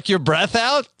to suck your breath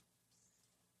out?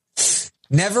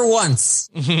 Never once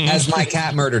has my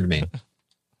cat murdered me.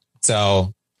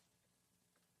 So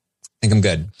I think I'm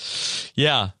good.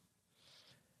 Yeah.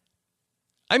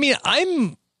 I mean,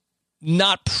 I'm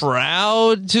not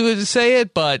proud to say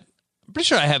it, but I'm pretty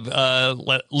sure I have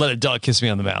let a dog kiss me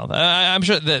on the mouth. I'm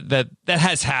sure that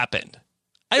has happened.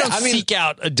 I don't seek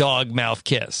out a dog mouth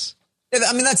kiss.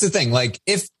 I mean, that's the thing. Like,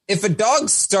 if a dog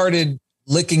started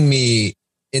licking me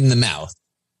in the mouth,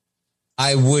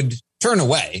 I would turn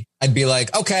away. I'd be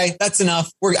like, okay, that's enough.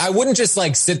 I wouldn't just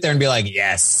like sit there and be like,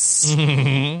 yes.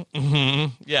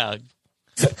 Yeah.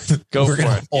 Go We're for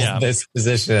gonna it. hold this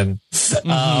position. But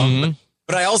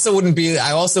I also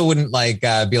wouldn't like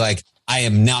be like, I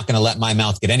am not going to let my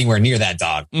mouth get anywhere near that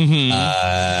dog.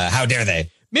 How dare they?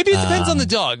 Maybe it depends on the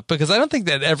dog, because I don't think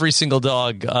that every single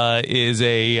dog is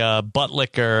a butt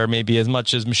licker, maybe as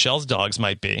much as Michelle's dogs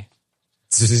might be.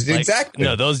 Exactly.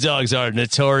 No, those dogs are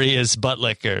notorious butt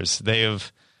lickers.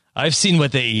 I've seen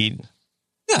what they eat.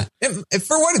 Yeah. If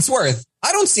for what it's worth,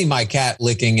 I don't see my cat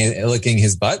licking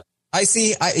his butt. I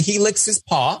see he licks his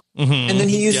paw, and then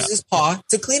he uses his paw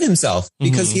to clean himself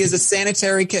because he is a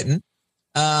sanitary kitten.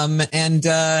 And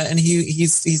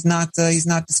he's not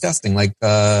disgusting like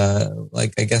I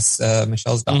guess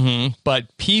Michelle's dog.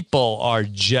 But people are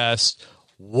just,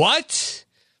 what?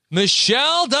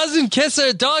 Michelle doesn't kiss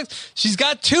her dogs. She's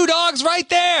got two dogs right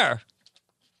there.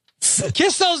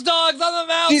 Kiss those dogs on the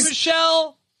mouth, She's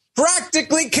Michelle.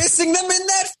 Practically kissing them in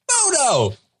that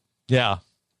photo. Yeah.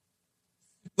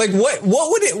 Like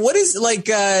what is like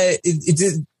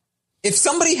if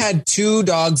somebody had two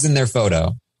dogs in their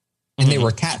photo and they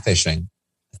were catfishing,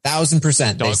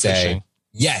 1,000% they say, fishing.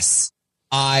 Yes,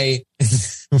 I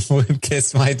would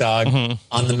kiss my dog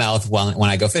on the mouth when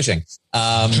I go fishing.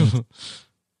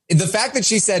 The fact that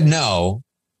she said no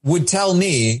would tell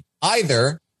me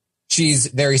either she's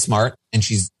very smart and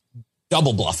she's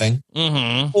double bluffing,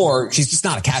 or she's just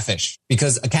not a catfish,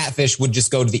 because a catfish would just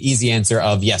go to the easy answer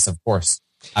of, yes, of course,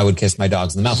 I would kiss my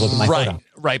dogs in the mouth. Look at my photo.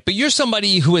 Right. But you're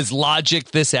somebody who has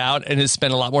logicked this out and has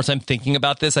spent a lot more time thinking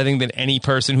about this, I think, than any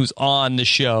person who's on the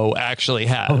show actually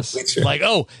has. Sure. Like,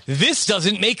 this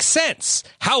doesn't make sense.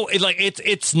 How, like,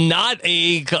 it's not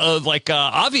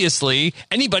obviously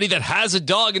anybody that has a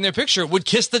dog in their picture would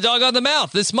kiss the dog on the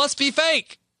mouth. This must be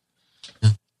fake.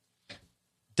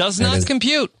 Does not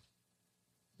compute.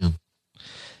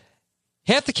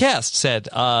 Half the cast said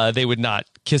they would not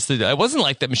kiss the dog. It wasn't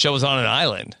like that Michelle was on an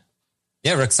island.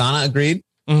 Yeah, Roxana agreed.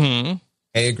 Kay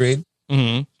agreed.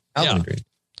 Alvin agreed.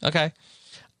 Okay.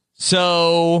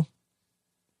 So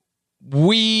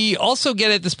we also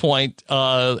get at this point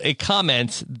a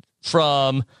comment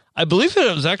from, I believe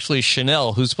it was actually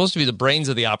Chanel, who's supposed to be the brains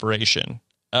of the operation,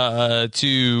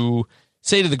 to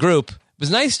say to the group, it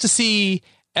was nice to see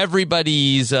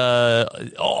everybody's,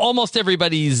 almost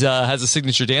everybody's has a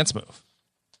signature dance move.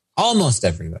 Almost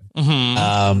everybody.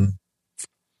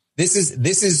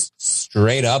 This is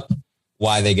straight up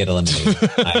why they get eliminated.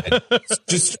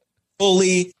 Just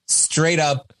fully straight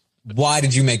up. Why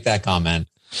did you make that comment?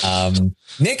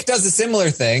 Nick does a similar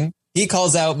thing. He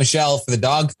calls out Michelle for the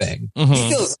dog thing. He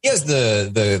has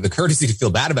the courtesy to feel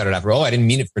bad about it after. Oh, I didn't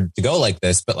mean it to go like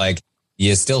this, but like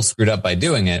you still screwed up by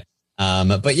doing it.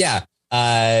 But yeah,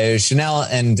 Chanel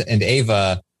and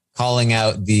Ava calling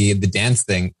out the dance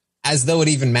thing as though it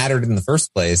even mattered in the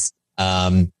first place.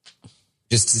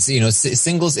 Just to see,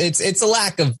 singles. It's a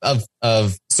lack of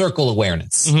circle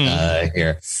awareness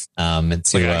here. I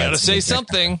gotta say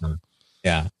something.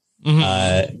 Yeah.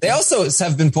 They also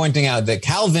have been pointing out that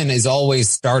Calvin is always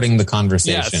starting the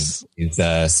conversation. Yes. These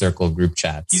circle group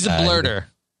chats. He's a blurter.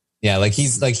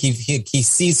 He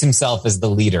sees himself as the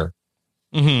leader.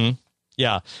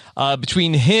 Yeah.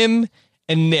 Between him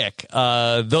and Nick,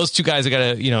 those two guys are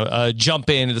gonna jump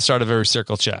in at the start of every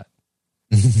circle chat.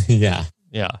 Yeah.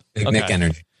 Big Nick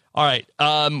energy. All right.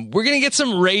 We're gonna get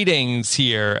some ratings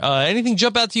here. Anything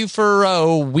jump out to you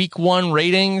for week 1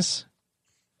 ratings?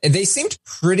 They seemed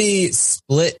pretty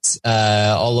split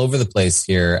all over the place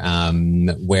here,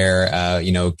 where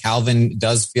Calvin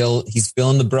does feel he's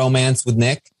feeling the bromance with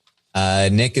Nick.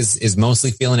 Nick is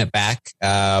mostly feeling it back,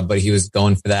 but he was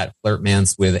going for that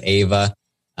flirtmance with Ava.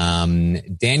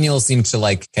 Daniel seemed to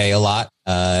like Kay a lot,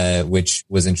 which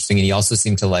was interesting, and he also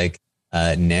seemed to like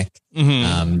Nick.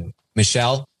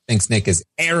 Michelle thinks Nick is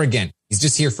arrogant. He's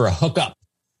just here for a hookup.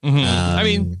 I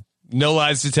mean, no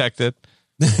lies detected.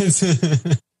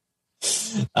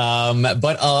 But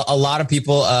a lot of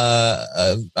people,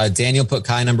 Daniel put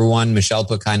Kai number 1, Michelle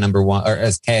put Kai number 1, or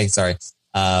as Kay, sorry.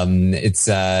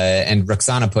 And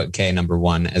Roxana put Kay number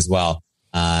 1 as well.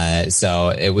 So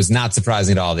it was not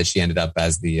surprising at all that she ended up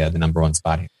as the number 1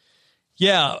 spot here.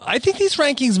 Yeah, I think these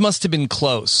rankings must have been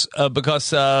close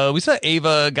because we saw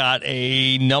Ava got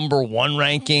a number 1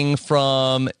 ranking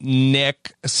from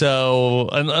Nick. So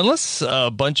unless a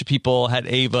bunch of people had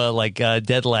Ava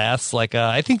dead last,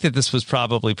 I think that this was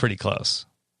probably pretty close.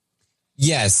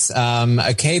 Yes,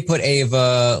 Kay put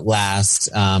Ava last,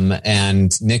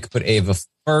 and Nick put Ava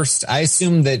first. I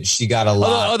assume that she got a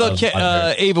lot. Although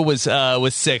Ava was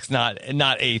 6th,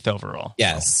 not 8th overall.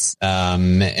 Yes,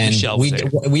 and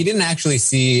we didn't actually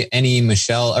see any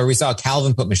Michelle, or we saw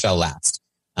Calvin put Michelle last,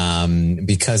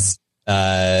 because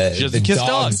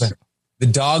the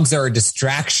dogs are a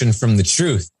distraction from the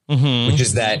truth, which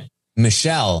is that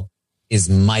Michelle is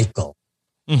Michael.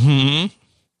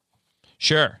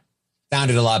 Sure.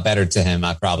 Sounded a lot better to him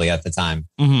probably at the time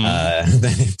than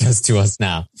it does to us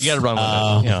now. You got to run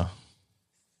with it. Yeah.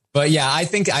 But yeah, I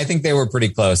think they were pretty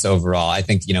close overall. I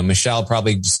think, Michelle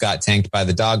probably just got tanked by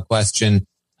the dog question.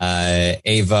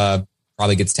 Ava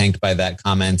probably gets tanked by that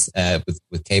comment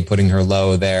with Kay putting her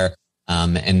low there.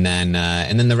 And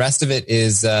then the rest of it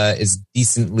is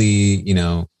decently,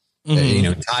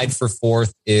 tied for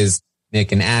 4th is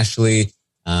Nick and Ashley.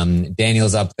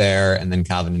 Daniel's up there, and then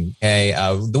Calvin and Kay.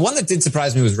 The one that did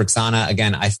surprise me was Roxana.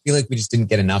 Again, I feel like we just didn't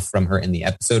get enough from her in the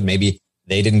episode. Maybe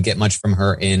they didn't get much from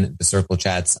her in the circle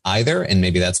chats either, and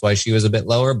maybe that's why she was a bit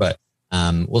lower, but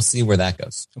we'll see where that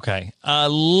goes. Okay.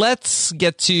 Let's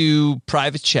get to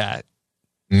private chat.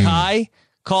 Kai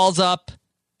calls up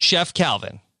Chef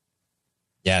Calvin.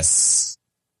 Yes.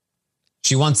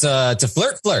 She wants to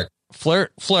flirt.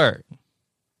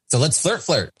 So let's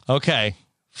flirt. Okay.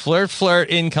 Flirt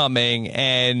incoming,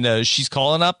 and she's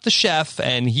calling up the chef,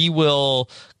 and he will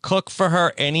cook for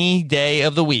her any day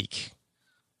of the week.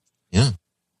 Yeah.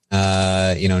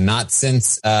 Not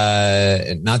since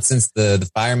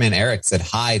the fireman Eric said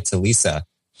hi to Lisa,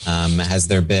 has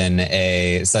there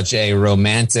been such a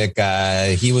romantic,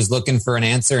 he was looking for an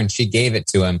answer and she gave it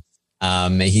to him.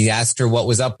 He asked her what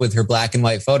was up with her black and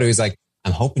white photo. He's like,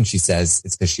 I'm hoping she says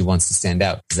it's because she wants to stand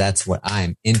out, because that's what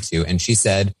I'm into. And she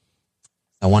said,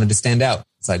 I wanted to stand out.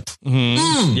 It's like,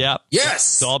 yeah, yes,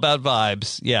 it's all about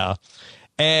vibes. Yeah.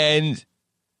 And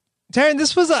Taryn,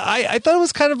 this was I thought it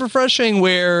was kind of refreshing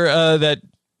where that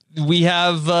we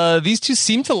have these two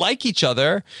seem to like each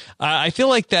other. I feel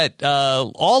like that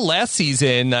all last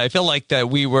season, I feel like that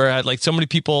we had so many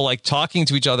people talking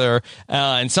to each other,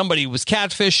 and somebody was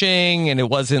catfishing, and it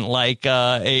wasn't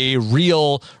a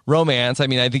real romance. I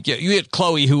mean, I think you had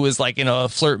Chloe, who was in a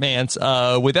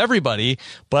flirtmance with everybody,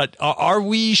 but are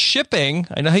we shipping?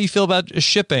 I know how you feel about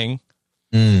shipping.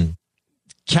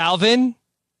 Calvin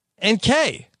and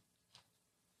Kay.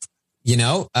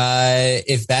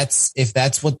 If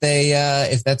that's what they,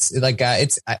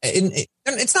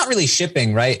 it's not really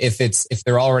shipping, right? If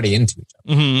they're already into each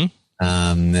other.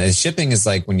 Shipping is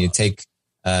like when you take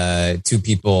 2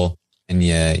 people and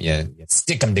you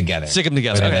stick them together.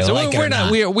 Okay, so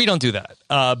we don't do that.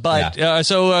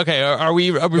 Are we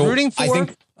rooting for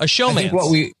a showman? I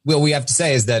think what we have to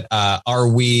say is that are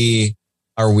we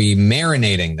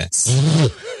marinating this?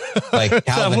 Like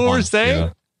Calvin what we're wants saying?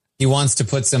 to. He wants to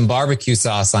put some barbecue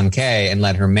sauce on Kay and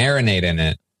let her marinate in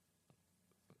it.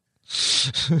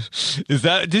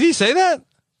 Did he say that?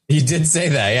 He did say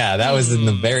that. Yeah, that was in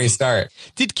the very start.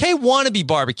 Did Kay want to be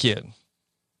barbecued?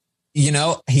 You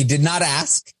know, he did not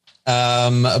ask.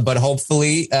 But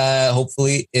hopefully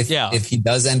if he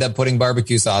does end up putting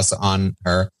barbecue sauce on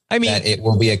her, that it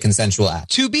will be a consensual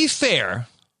act. To be fair,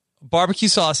 barbecue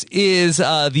sauce is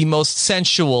the most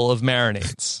sensual of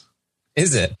marinades.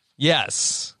 Is it?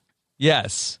 Yes.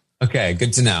 Okay,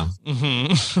 good to know.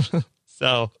 Mm-hmm.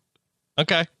 So,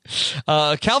 okay.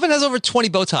 Calvin has over 20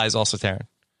 bow ties also, Taryn.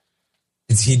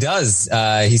 He does.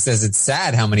 He says it's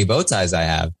sad how many bow ties I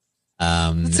have.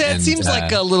 It seems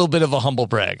like a little bit of a humble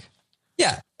brag.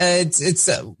 Yeah. It's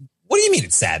what do you mean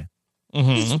it's sad?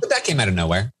 Mm-hmm. But that came out of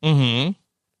nowhere. Mm-hmm.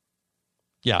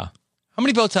 Yeah. How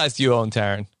many bow ties do you own,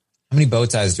 Taryn? How many bow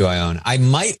ties do I own? I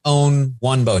might own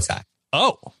one bow tie.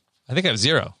 Oh, I think I have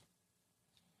 0.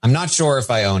 I'm not sure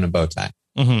if I own a bow tie.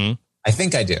 Mm-hmm. I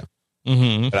think I do.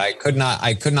 Mm-hmm. But I could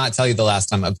not tell you the last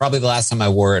time. Probably the last time I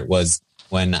wore it was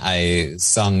when I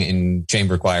sung in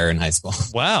chamber choir in high school.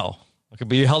 Wow. Okay,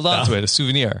 but you held on to it, a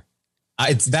souvenir.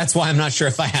 That's why I'm not sure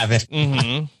if I have it.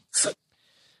 Mm-hmm.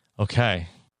 Okay.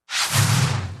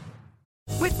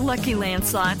 With Lucky Land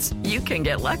Slots, you can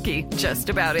get lucky just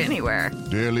about anywhere.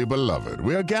 Dearly beloved,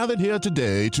 we are gathered here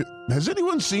today to... Has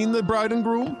anyone seen the bride and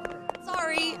groom?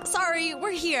 Sorry,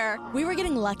 we're here. We were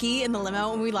getting lucky in the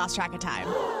limo and we lost track of time.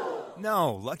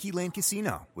 No, Lucky Land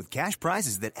Casino, with cash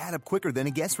prizes that add up quicker than a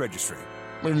guest registry.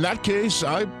 In that case,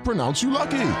 I pronounce you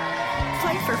lucky.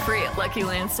 Play for free at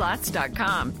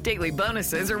LuckyLandSlots.com. Daily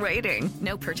bonuses are waiting.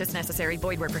 No purchase necessary.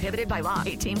 Void where prohibited by law.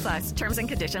 18+. Terms and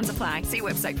conditions apply. See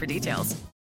website for details.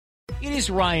 It is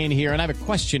Ryan here, and I have a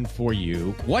question for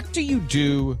you. What do you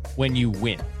do when you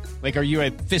win? Like, are you a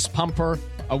fist pumper,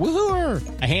 a woohooer,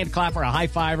 a hand clapper, a high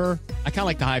fiver? I kind of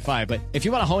like the high five, but if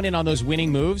you want to hone in on those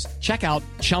winning moves, check out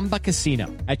Chumba Casino.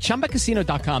 At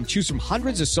ChumbaCasino.com, choose from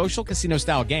hundreds of social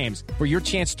casino-style games for your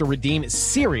chance to redeem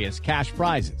serious cash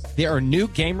prizes. There are new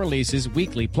game releases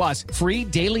weekly, plus free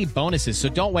daily bonuses, so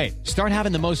don't wait. Start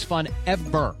having the most fun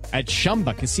ever at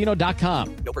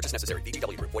ChumbaCasino.com. No purchase necessary.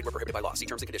 VGW. Void where prohibited by law. See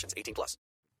terms and conditions. 18+.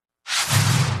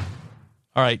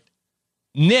 All right.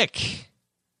 Nick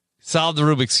solved the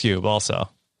Rubik's Cube also.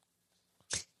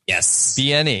 Yes.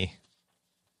 BNE.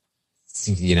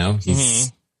 You know,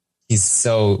 he's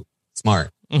so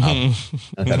smart.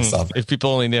 Mm-hmm. If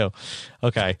people only knew.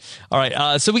 Okay. All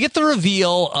right. So we get the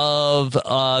reveal of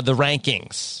the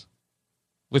rankings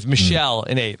with Michelle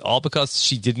in 8th, all because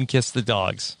she didn't kiss the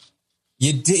dogs.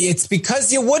 It's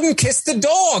because you wouldn't kiss the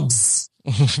dogs.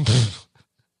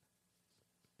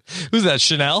 Who's that?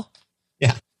 Chanel?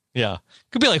 Yeah.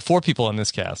 Could be like 4 people in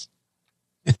this cast.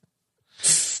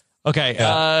 Okay.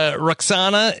 Yeah.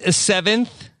 Roxana is 7th.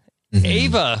 Mm-hmm.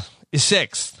 Ava is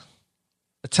 6th.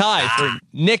 A tie for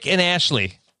Nick and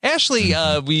Ashley. Ashley,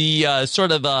 we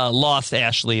sort of lost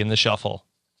Ashley in the shuffle.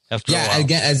 After a while.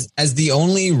 Again, as the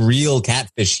only real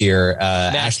catfish here,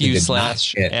 Matthew /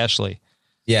 Ashley.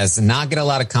 Yes, not get a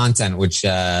lot of content, which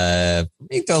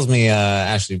it tells me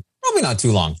Ashley probably not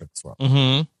too long for this world.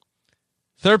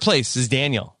 Mm-hmm. 3rd place is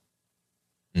Daniel.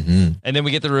 Mm-hmm. And then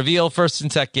we get the reveal 1st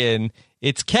and 2nd.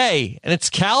 It's Kay and it's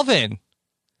Calvin.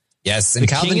 Yes, and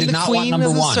Calvin did not want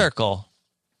number 1. Circle.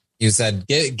 You said,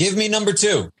 give me number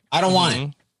 2. I don't want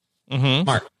it. Mm-hmm.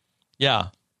 Mark. Yeah.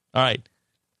 All right.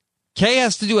 Kay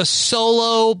has to do a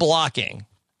solo blocking.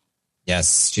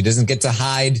 Yes, she doesn't get to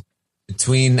hide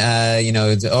between,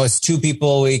 it's 2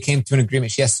 people. We came to an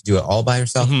agreement. She has to do it all by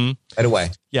herself right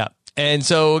away. Yeah. And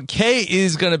so Kay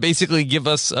is going to basically give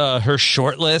us her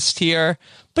short list here.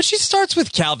 But she starts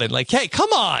with Calvin. Like, hey,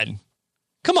 come on.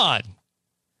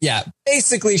 Yeah.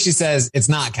 Basically, she says it's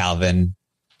not Calvin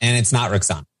and it's not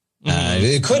Roxana.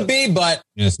 It could be, but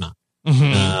it's not.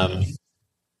 Mm-hmm.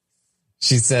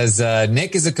 She says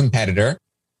Nick is a competitor.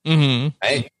 Mm-hmm.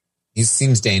 Right? He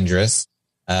seems dangerous.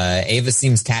 Ava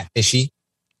seems catfishy.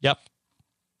 Yep.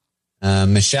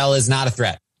 Michelle is not a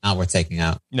threat. Not worth taking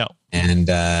out. No. And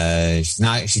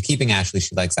she's keeping Ashley.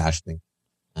 She likes Ashley.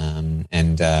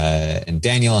 And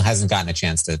Daniel hasn't gotten a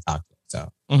chance to talk to her. So.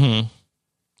 Mm-hmm.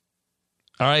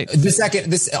 All right. The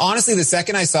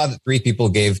second I saw that 3 people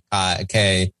gave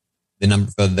Kay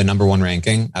the number 1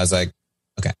 ranking, I was like,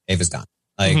 okay, Ava's gone.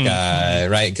 Like,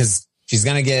 right. Cause she's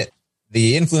going to get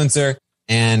the influencer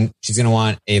and she's going to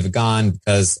want Ava gone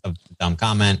because of the dumb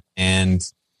comment. And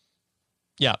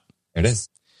There it is.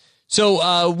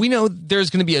 So we know there's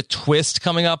going to be a twist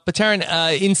coming up. But Taryn,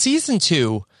 in season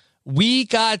 2, we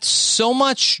got so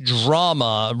much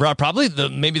drama, probably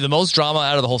maybe the most drama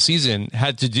out of the whole season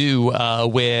had to do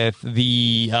with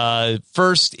the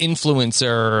first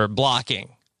influencer blocking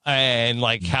and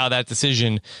like how that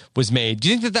decision was made. Do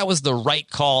you think that was the right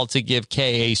call to give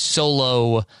Kay a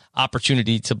solo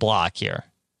opportunity to block here?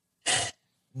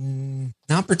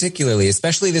 Not particularly,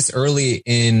 especially this early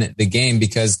in the game,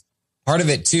 because part of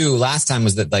it too last time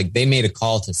was that like they made a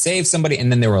call to save somebody,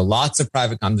 and then there were lots of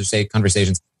private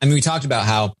conversations. I mean, we talked about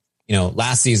how, you know,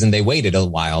 last season they waited a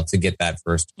while to get that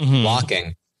first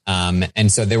blocking.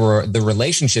 And so there were the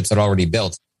relationships had already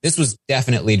built. This was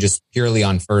definitely just purely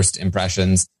on first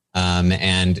impressions.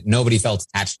 And nobody felt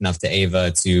attached enough to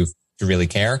Ava to really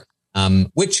care.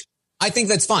 Which I think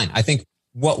that's fine. I think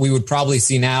what we would probably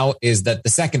see now is that the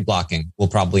second blocking will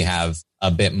probably have a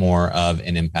bit more of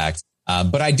an impact.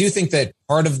 But I do think that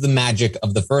part of the magic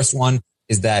of the first one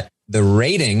is that the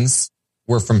ratings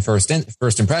were from first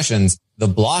impressions. The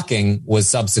blocking was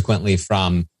subsequently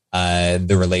from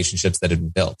the relationships that had been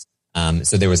built.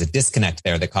 So there was a disconnect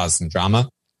there that caused some drama.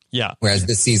 Yeah. Whereas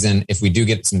this season, if we do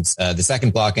get some the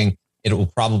second blocking, it will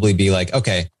probably be like,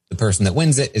 okay, the person that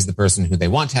wins it is the person who they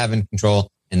want to have in control,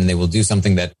 and they will do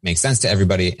something that makes sense to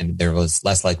everybody, and there was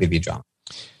less likely to be drama.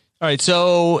 All right.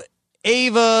 So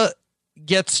Ava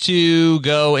gets to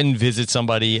go and visit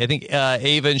somebody. I think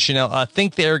Ava and Chanel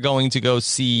think they're going to go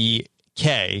see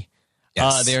Kay.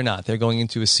 Yes. They're not. They're going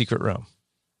into a secret room.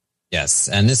 Yes.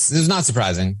 And this is not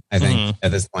surprising, I think,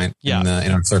 at this point in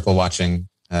our circle watching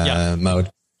mode.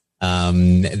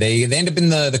 They end up in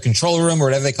the control room or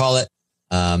whatever they call it.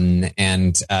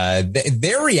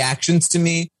 Their reactions to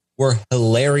me were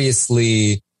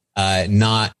hilariously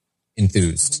not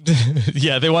enthused.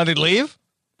 Yeah, they wanted to leave?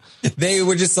 They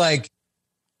were just like,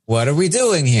 what are we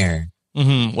doing here?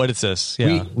 What is this?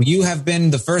 Yeah. You have been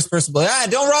the first person,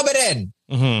 don't rub it in.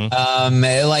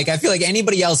 Like, I feel like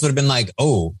anybody else would have been like,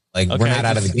 we're not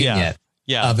out of the game yet.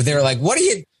 Yeah. But they were like,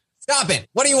 stop it.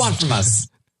 What do you want from us?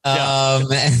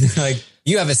 And like,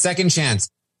 you have a second chance.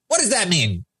 What does that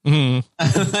mean? Like,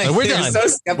 we're done. So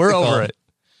we're over it.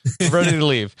 We're ready to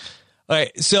leave. All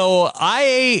right. So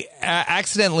I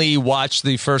accidentally watched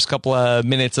the first couple of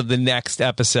minutes of the next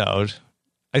episode.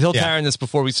 I told Taryn this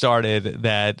before we started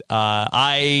that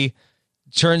I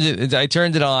turned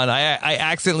it on. I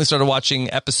accidentally started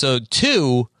watching episode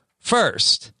 2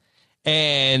 first,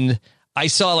 and I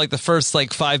saw like the first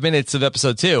 5 minutes of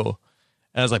episode 2.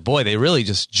 And I was like, boy, they really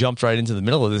just jumped right into the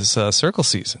middle of this Circle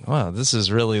season. Wow, this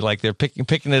is really like they're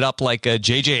picking it up like a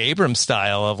J.J. Abrams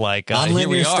style of like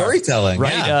nonlinear storytelling,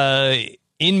 right? Yeah.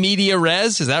 In media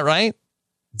res, is that right?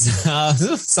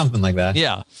 Something like that.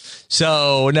 Yeah.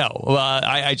 So no,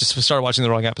 I just started watching the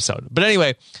wrong episode. But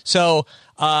anyway, so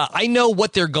I know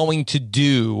what they're going to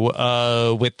do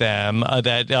with them.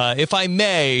 If I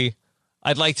may,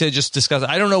 I'd like to just discuss.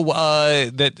 I don't know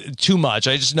that too much.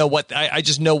 I just know what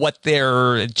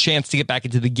their chance to get back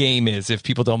into the game is. If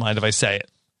people don't mind if I say it,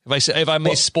 if I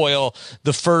may spoil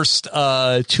the first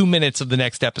 2 minutes of the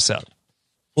next episode.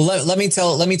 Well, let me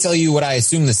tell you what I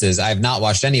assume this is. I have not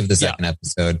watched any of the second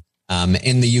episode.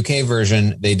 In the UK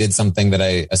version, they did something that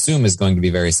I assume is going to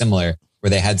be very similar, where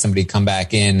they had somebody come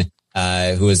back in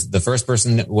who was the first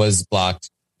person that was blocked.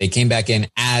 They came back in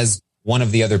as one of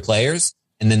the other players.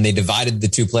 And then they divided the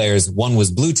two players. One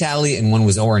was blue tally and one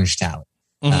was orange tally.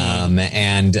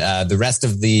 And the rest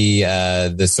of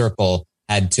the circle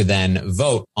had to then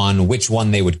vote on which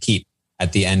one they would keep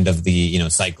at the end of the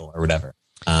cycle or whatever.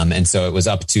 And so it was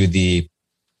up to the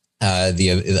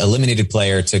eliminated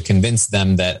player to convince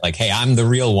them that like, hey, I'm the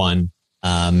real one,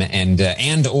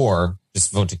 and or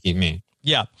just vote to keep me.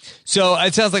 Yeah. So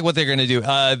it sounds like what they're going to do,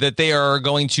 that they are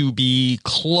going to be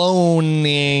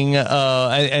cloning,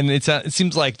 and it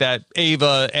seems like that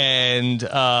Ava and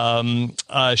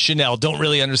Chanel don't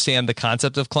really understand the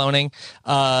concept of cloning.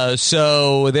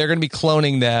 So they're going to be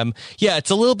cloning them. Yeah, it's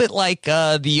a little bit like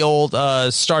the old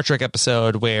Star Trek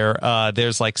episode where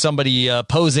there's like somebody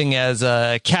posing as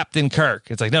Captain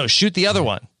Kirk. It's like, no, shoot the other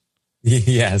one.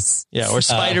 Yes. Yeah, or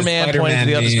Spider-Man pointing to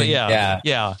the other.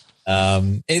 Yeah.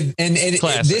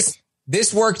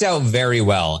 This worked out very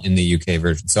well in the UK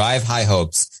version, so I have high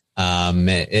hopes.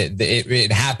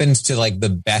 It happened to like the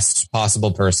best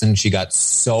possible person. She got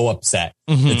so upset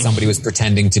that somebody was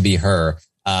pretending to be her,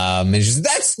 and she's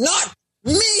that's not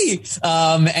me.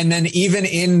 And then even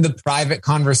in the private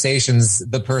conversations,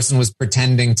 the person was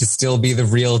pretending to still be the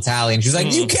real Tally, and she's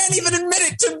like, "You can't even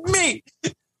admit it to me."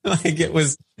 Like it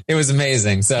was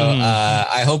amazing. So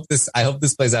I hope this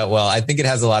plays out well. I think it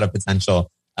has a lot of potential.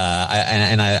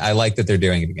 I like that they're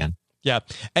doing it again. Yeah.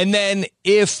 And then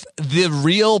if the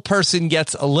real person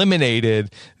gets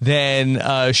eliminated,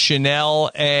 then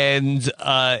Chanel and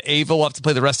Ava will have to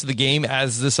play the rest of the game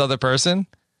as this other person.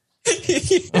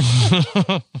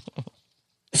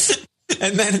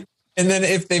 And then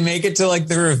if they make it to like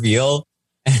the reveal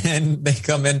and they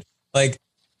come in like,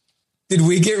 did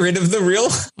we get rid of the real?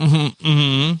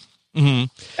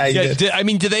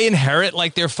 Do they inherit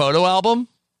like their photo album?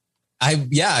 I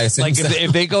assume like so.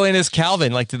 if they go in as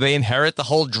Calvin, like do they inherit the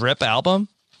whole Drip album?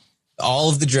 All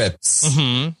of the drips.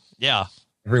 Yeah.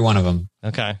 Every one of them.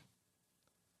 Okay.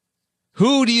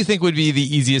 Who do you think would be the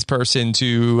easiest person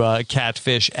to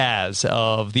catfish as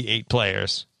of the 8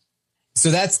 players?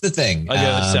 So that's the thing. The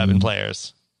other 7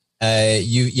 players.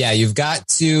 You've got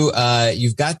to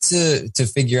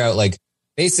figure out like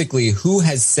basically who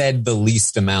has said the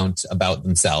least amount about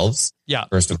themselves. Yeah.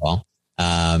 First of all,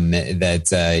 ideally,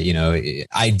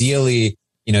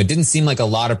 it didn't seem like a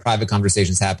lot of private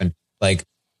conversations happened. Like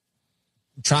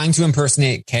trying to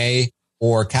impersonate Kay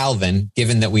or Calvin,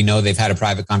 given that we know they've had a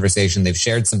private conversation, they've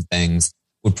shared some things,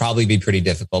 would probably be pretty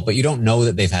difficult. But you don't know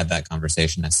that they've had that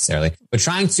conversation necessarily. But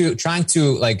trying to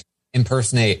like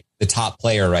impersonate the top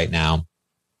player right now,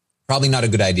 probably not a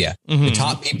good idea.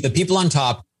 The people on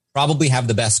top probably have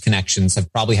the best connections,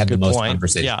 have probably had the most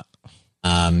conversation.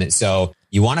 Yeah. So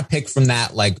you want to pick from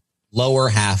that like lower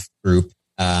half group,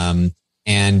 and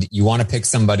you want to pick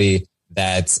somebody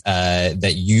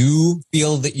that you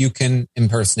feel that you can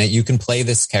impersonate, you can play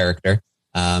this character,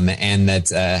 and that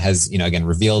has again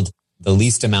revealed the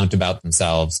least amount about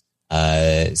themselves.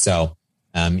 There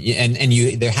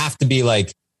have to be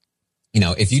like,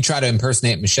 if you try to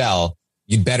impersonate Michelle,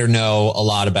 you'd better know a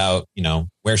lot about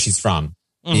where she's from,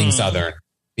 being Southern,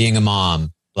 being a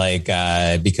mom, like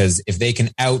because if they can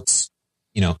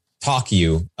talk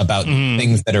you about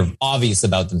things that are obvious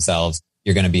about themselves,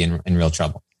 you're going to be in real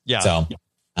trouble. Yeah. So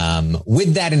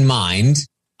with that in mind,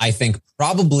 I think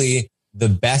probably the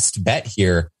best bet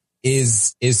here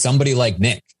is somebody like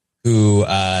Nick, who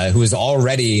is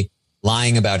already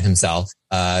lying about himself,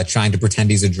 trying to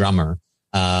pretend he's a drummer.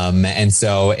 And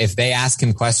so if they ask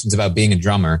him questions about being a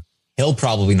drummer, he'll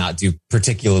probably not do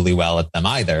particularly well at them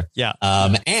either. Yeah.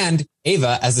 And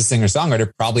Ava, as a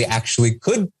singer-songwriter, probably actually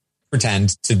could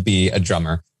pretend to be a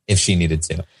drummer if she needed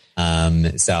to.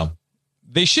 So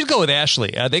they should go with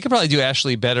Ashley. They could probably do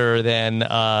Ashley better than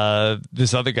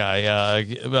this other guy,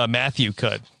 Matthew,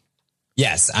 could.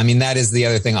 Yes. I mean, that is the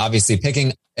other thing. Obviously,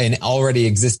 picking an already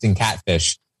existing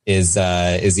catfish is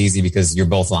easy because you're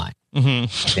both lying at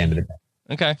the end of the day.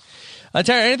 Okay.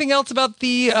 Tara, anything else about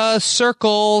the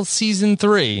Circle season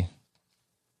 3?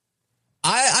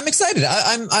 I'm excited.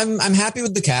 I'm happy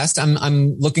with the cast.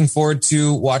 I'm looking forward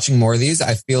to watching more of these.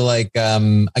 I feel like I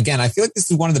feel like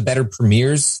this is one of the better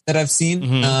premieres that I've seen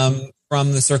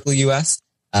from the Circle US,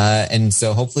 and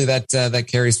so hopefully that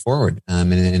carries forward,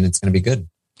 and it's going to be good.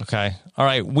 Okay. All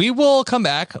right. We will come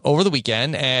back over the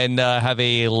weekend and have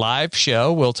a live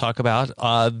show. We'll talk about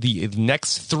the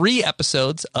next 3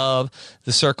 episodes of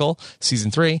The Circle Season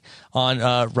 3 on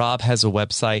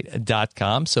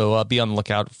robhasawebsite.com. So be on the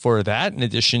lookout for that. In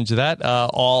addition to that,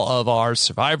 all of our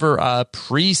Survivor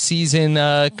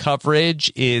preseason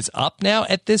coverage is up now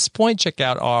at this point. Check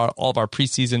out all of our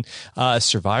preseason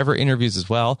Survivor interviews as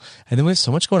well. And then we have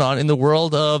so much going on in the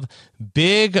world of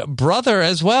Big Brother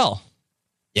as well.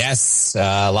 Yes,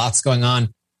 lots going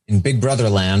on in Big Brother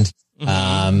land.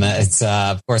 It's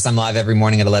of course, I'm live every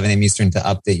morning at 11 a.m. Eastern to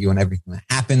update you on everything that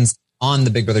happens on the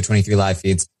Big Brother 23 live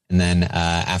feeds. And then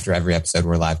after every episode,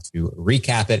 we're live to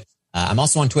recap it. I'm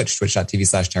also on Twitch,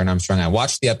 twitch.tv/Taran Armstrong. I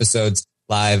watch the episodes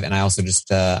live, and I also just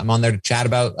I'm on there to chat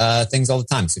about things all the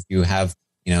time. So if you have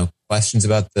questions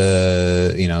about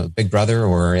the Big Brother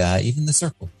or even the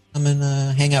Circle, come and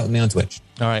hang out with me on Twitch.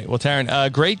 All right. Well,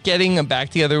 Taran, great getting back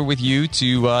together with you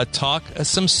to talk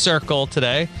some Circle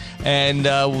today. And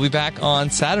we'll be back on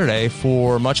Saturday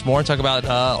for much more and talk about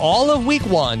all of week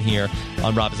 1 here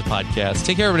on Rob Has a Podcast.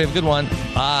 Take care, everybody. Have a good one.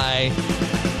 Bye.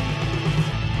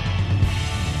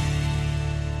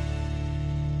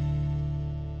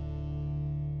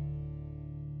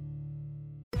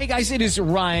 Hey guys, it is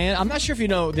Ryan. I'm not sure if you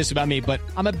know this about me, but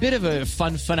I'm a bit of a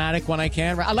fun fanatic when I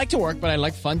can. I like to work, but I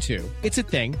like fun too. It's a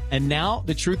thing. And now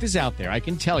the truth is out there. I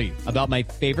can tell you about my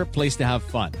favorite place to have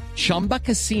fun. Chumba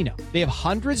Casino. They have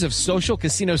hundreds of social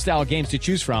casino style games to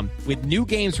choose from with new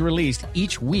games released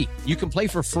each week. You can play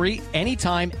for free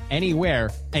anytime, anywhere.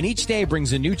 And each day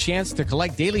brings a new chance to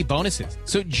collect daily bonuses.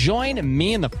 So join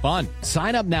me in the fun.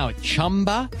 Sign up now at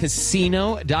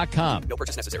ChumbaCasino.com. No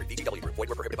purchase necessary. VGW Group. Void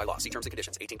where prohibited by law. See terms and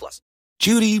conditions. 18+.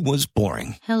 Judy was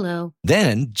boring. Hello.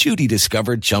 Then Judy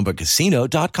discovered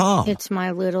ChumbaCasino.com. It's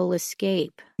my little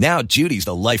escape. Now Judy's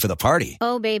the life of the party.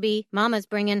 Oh, baby, mama's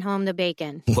bringing home the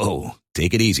bacon. Whoa,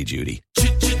 take it easy, Judy.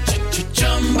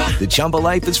 The Chumba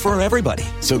life is for everybody.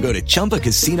 So go to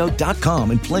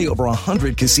ChumbaCasino.com and play over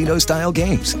 100 casino-style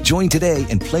games. Join today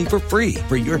and play for free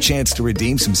for your chance to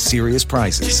redeem some serious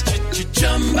prizes.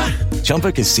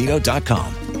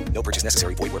 ChumbaCasino.com. No purchase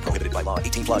necessary. Void where prohibited by law.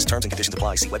 18 plus terms and conditions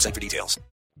apply. See website for details.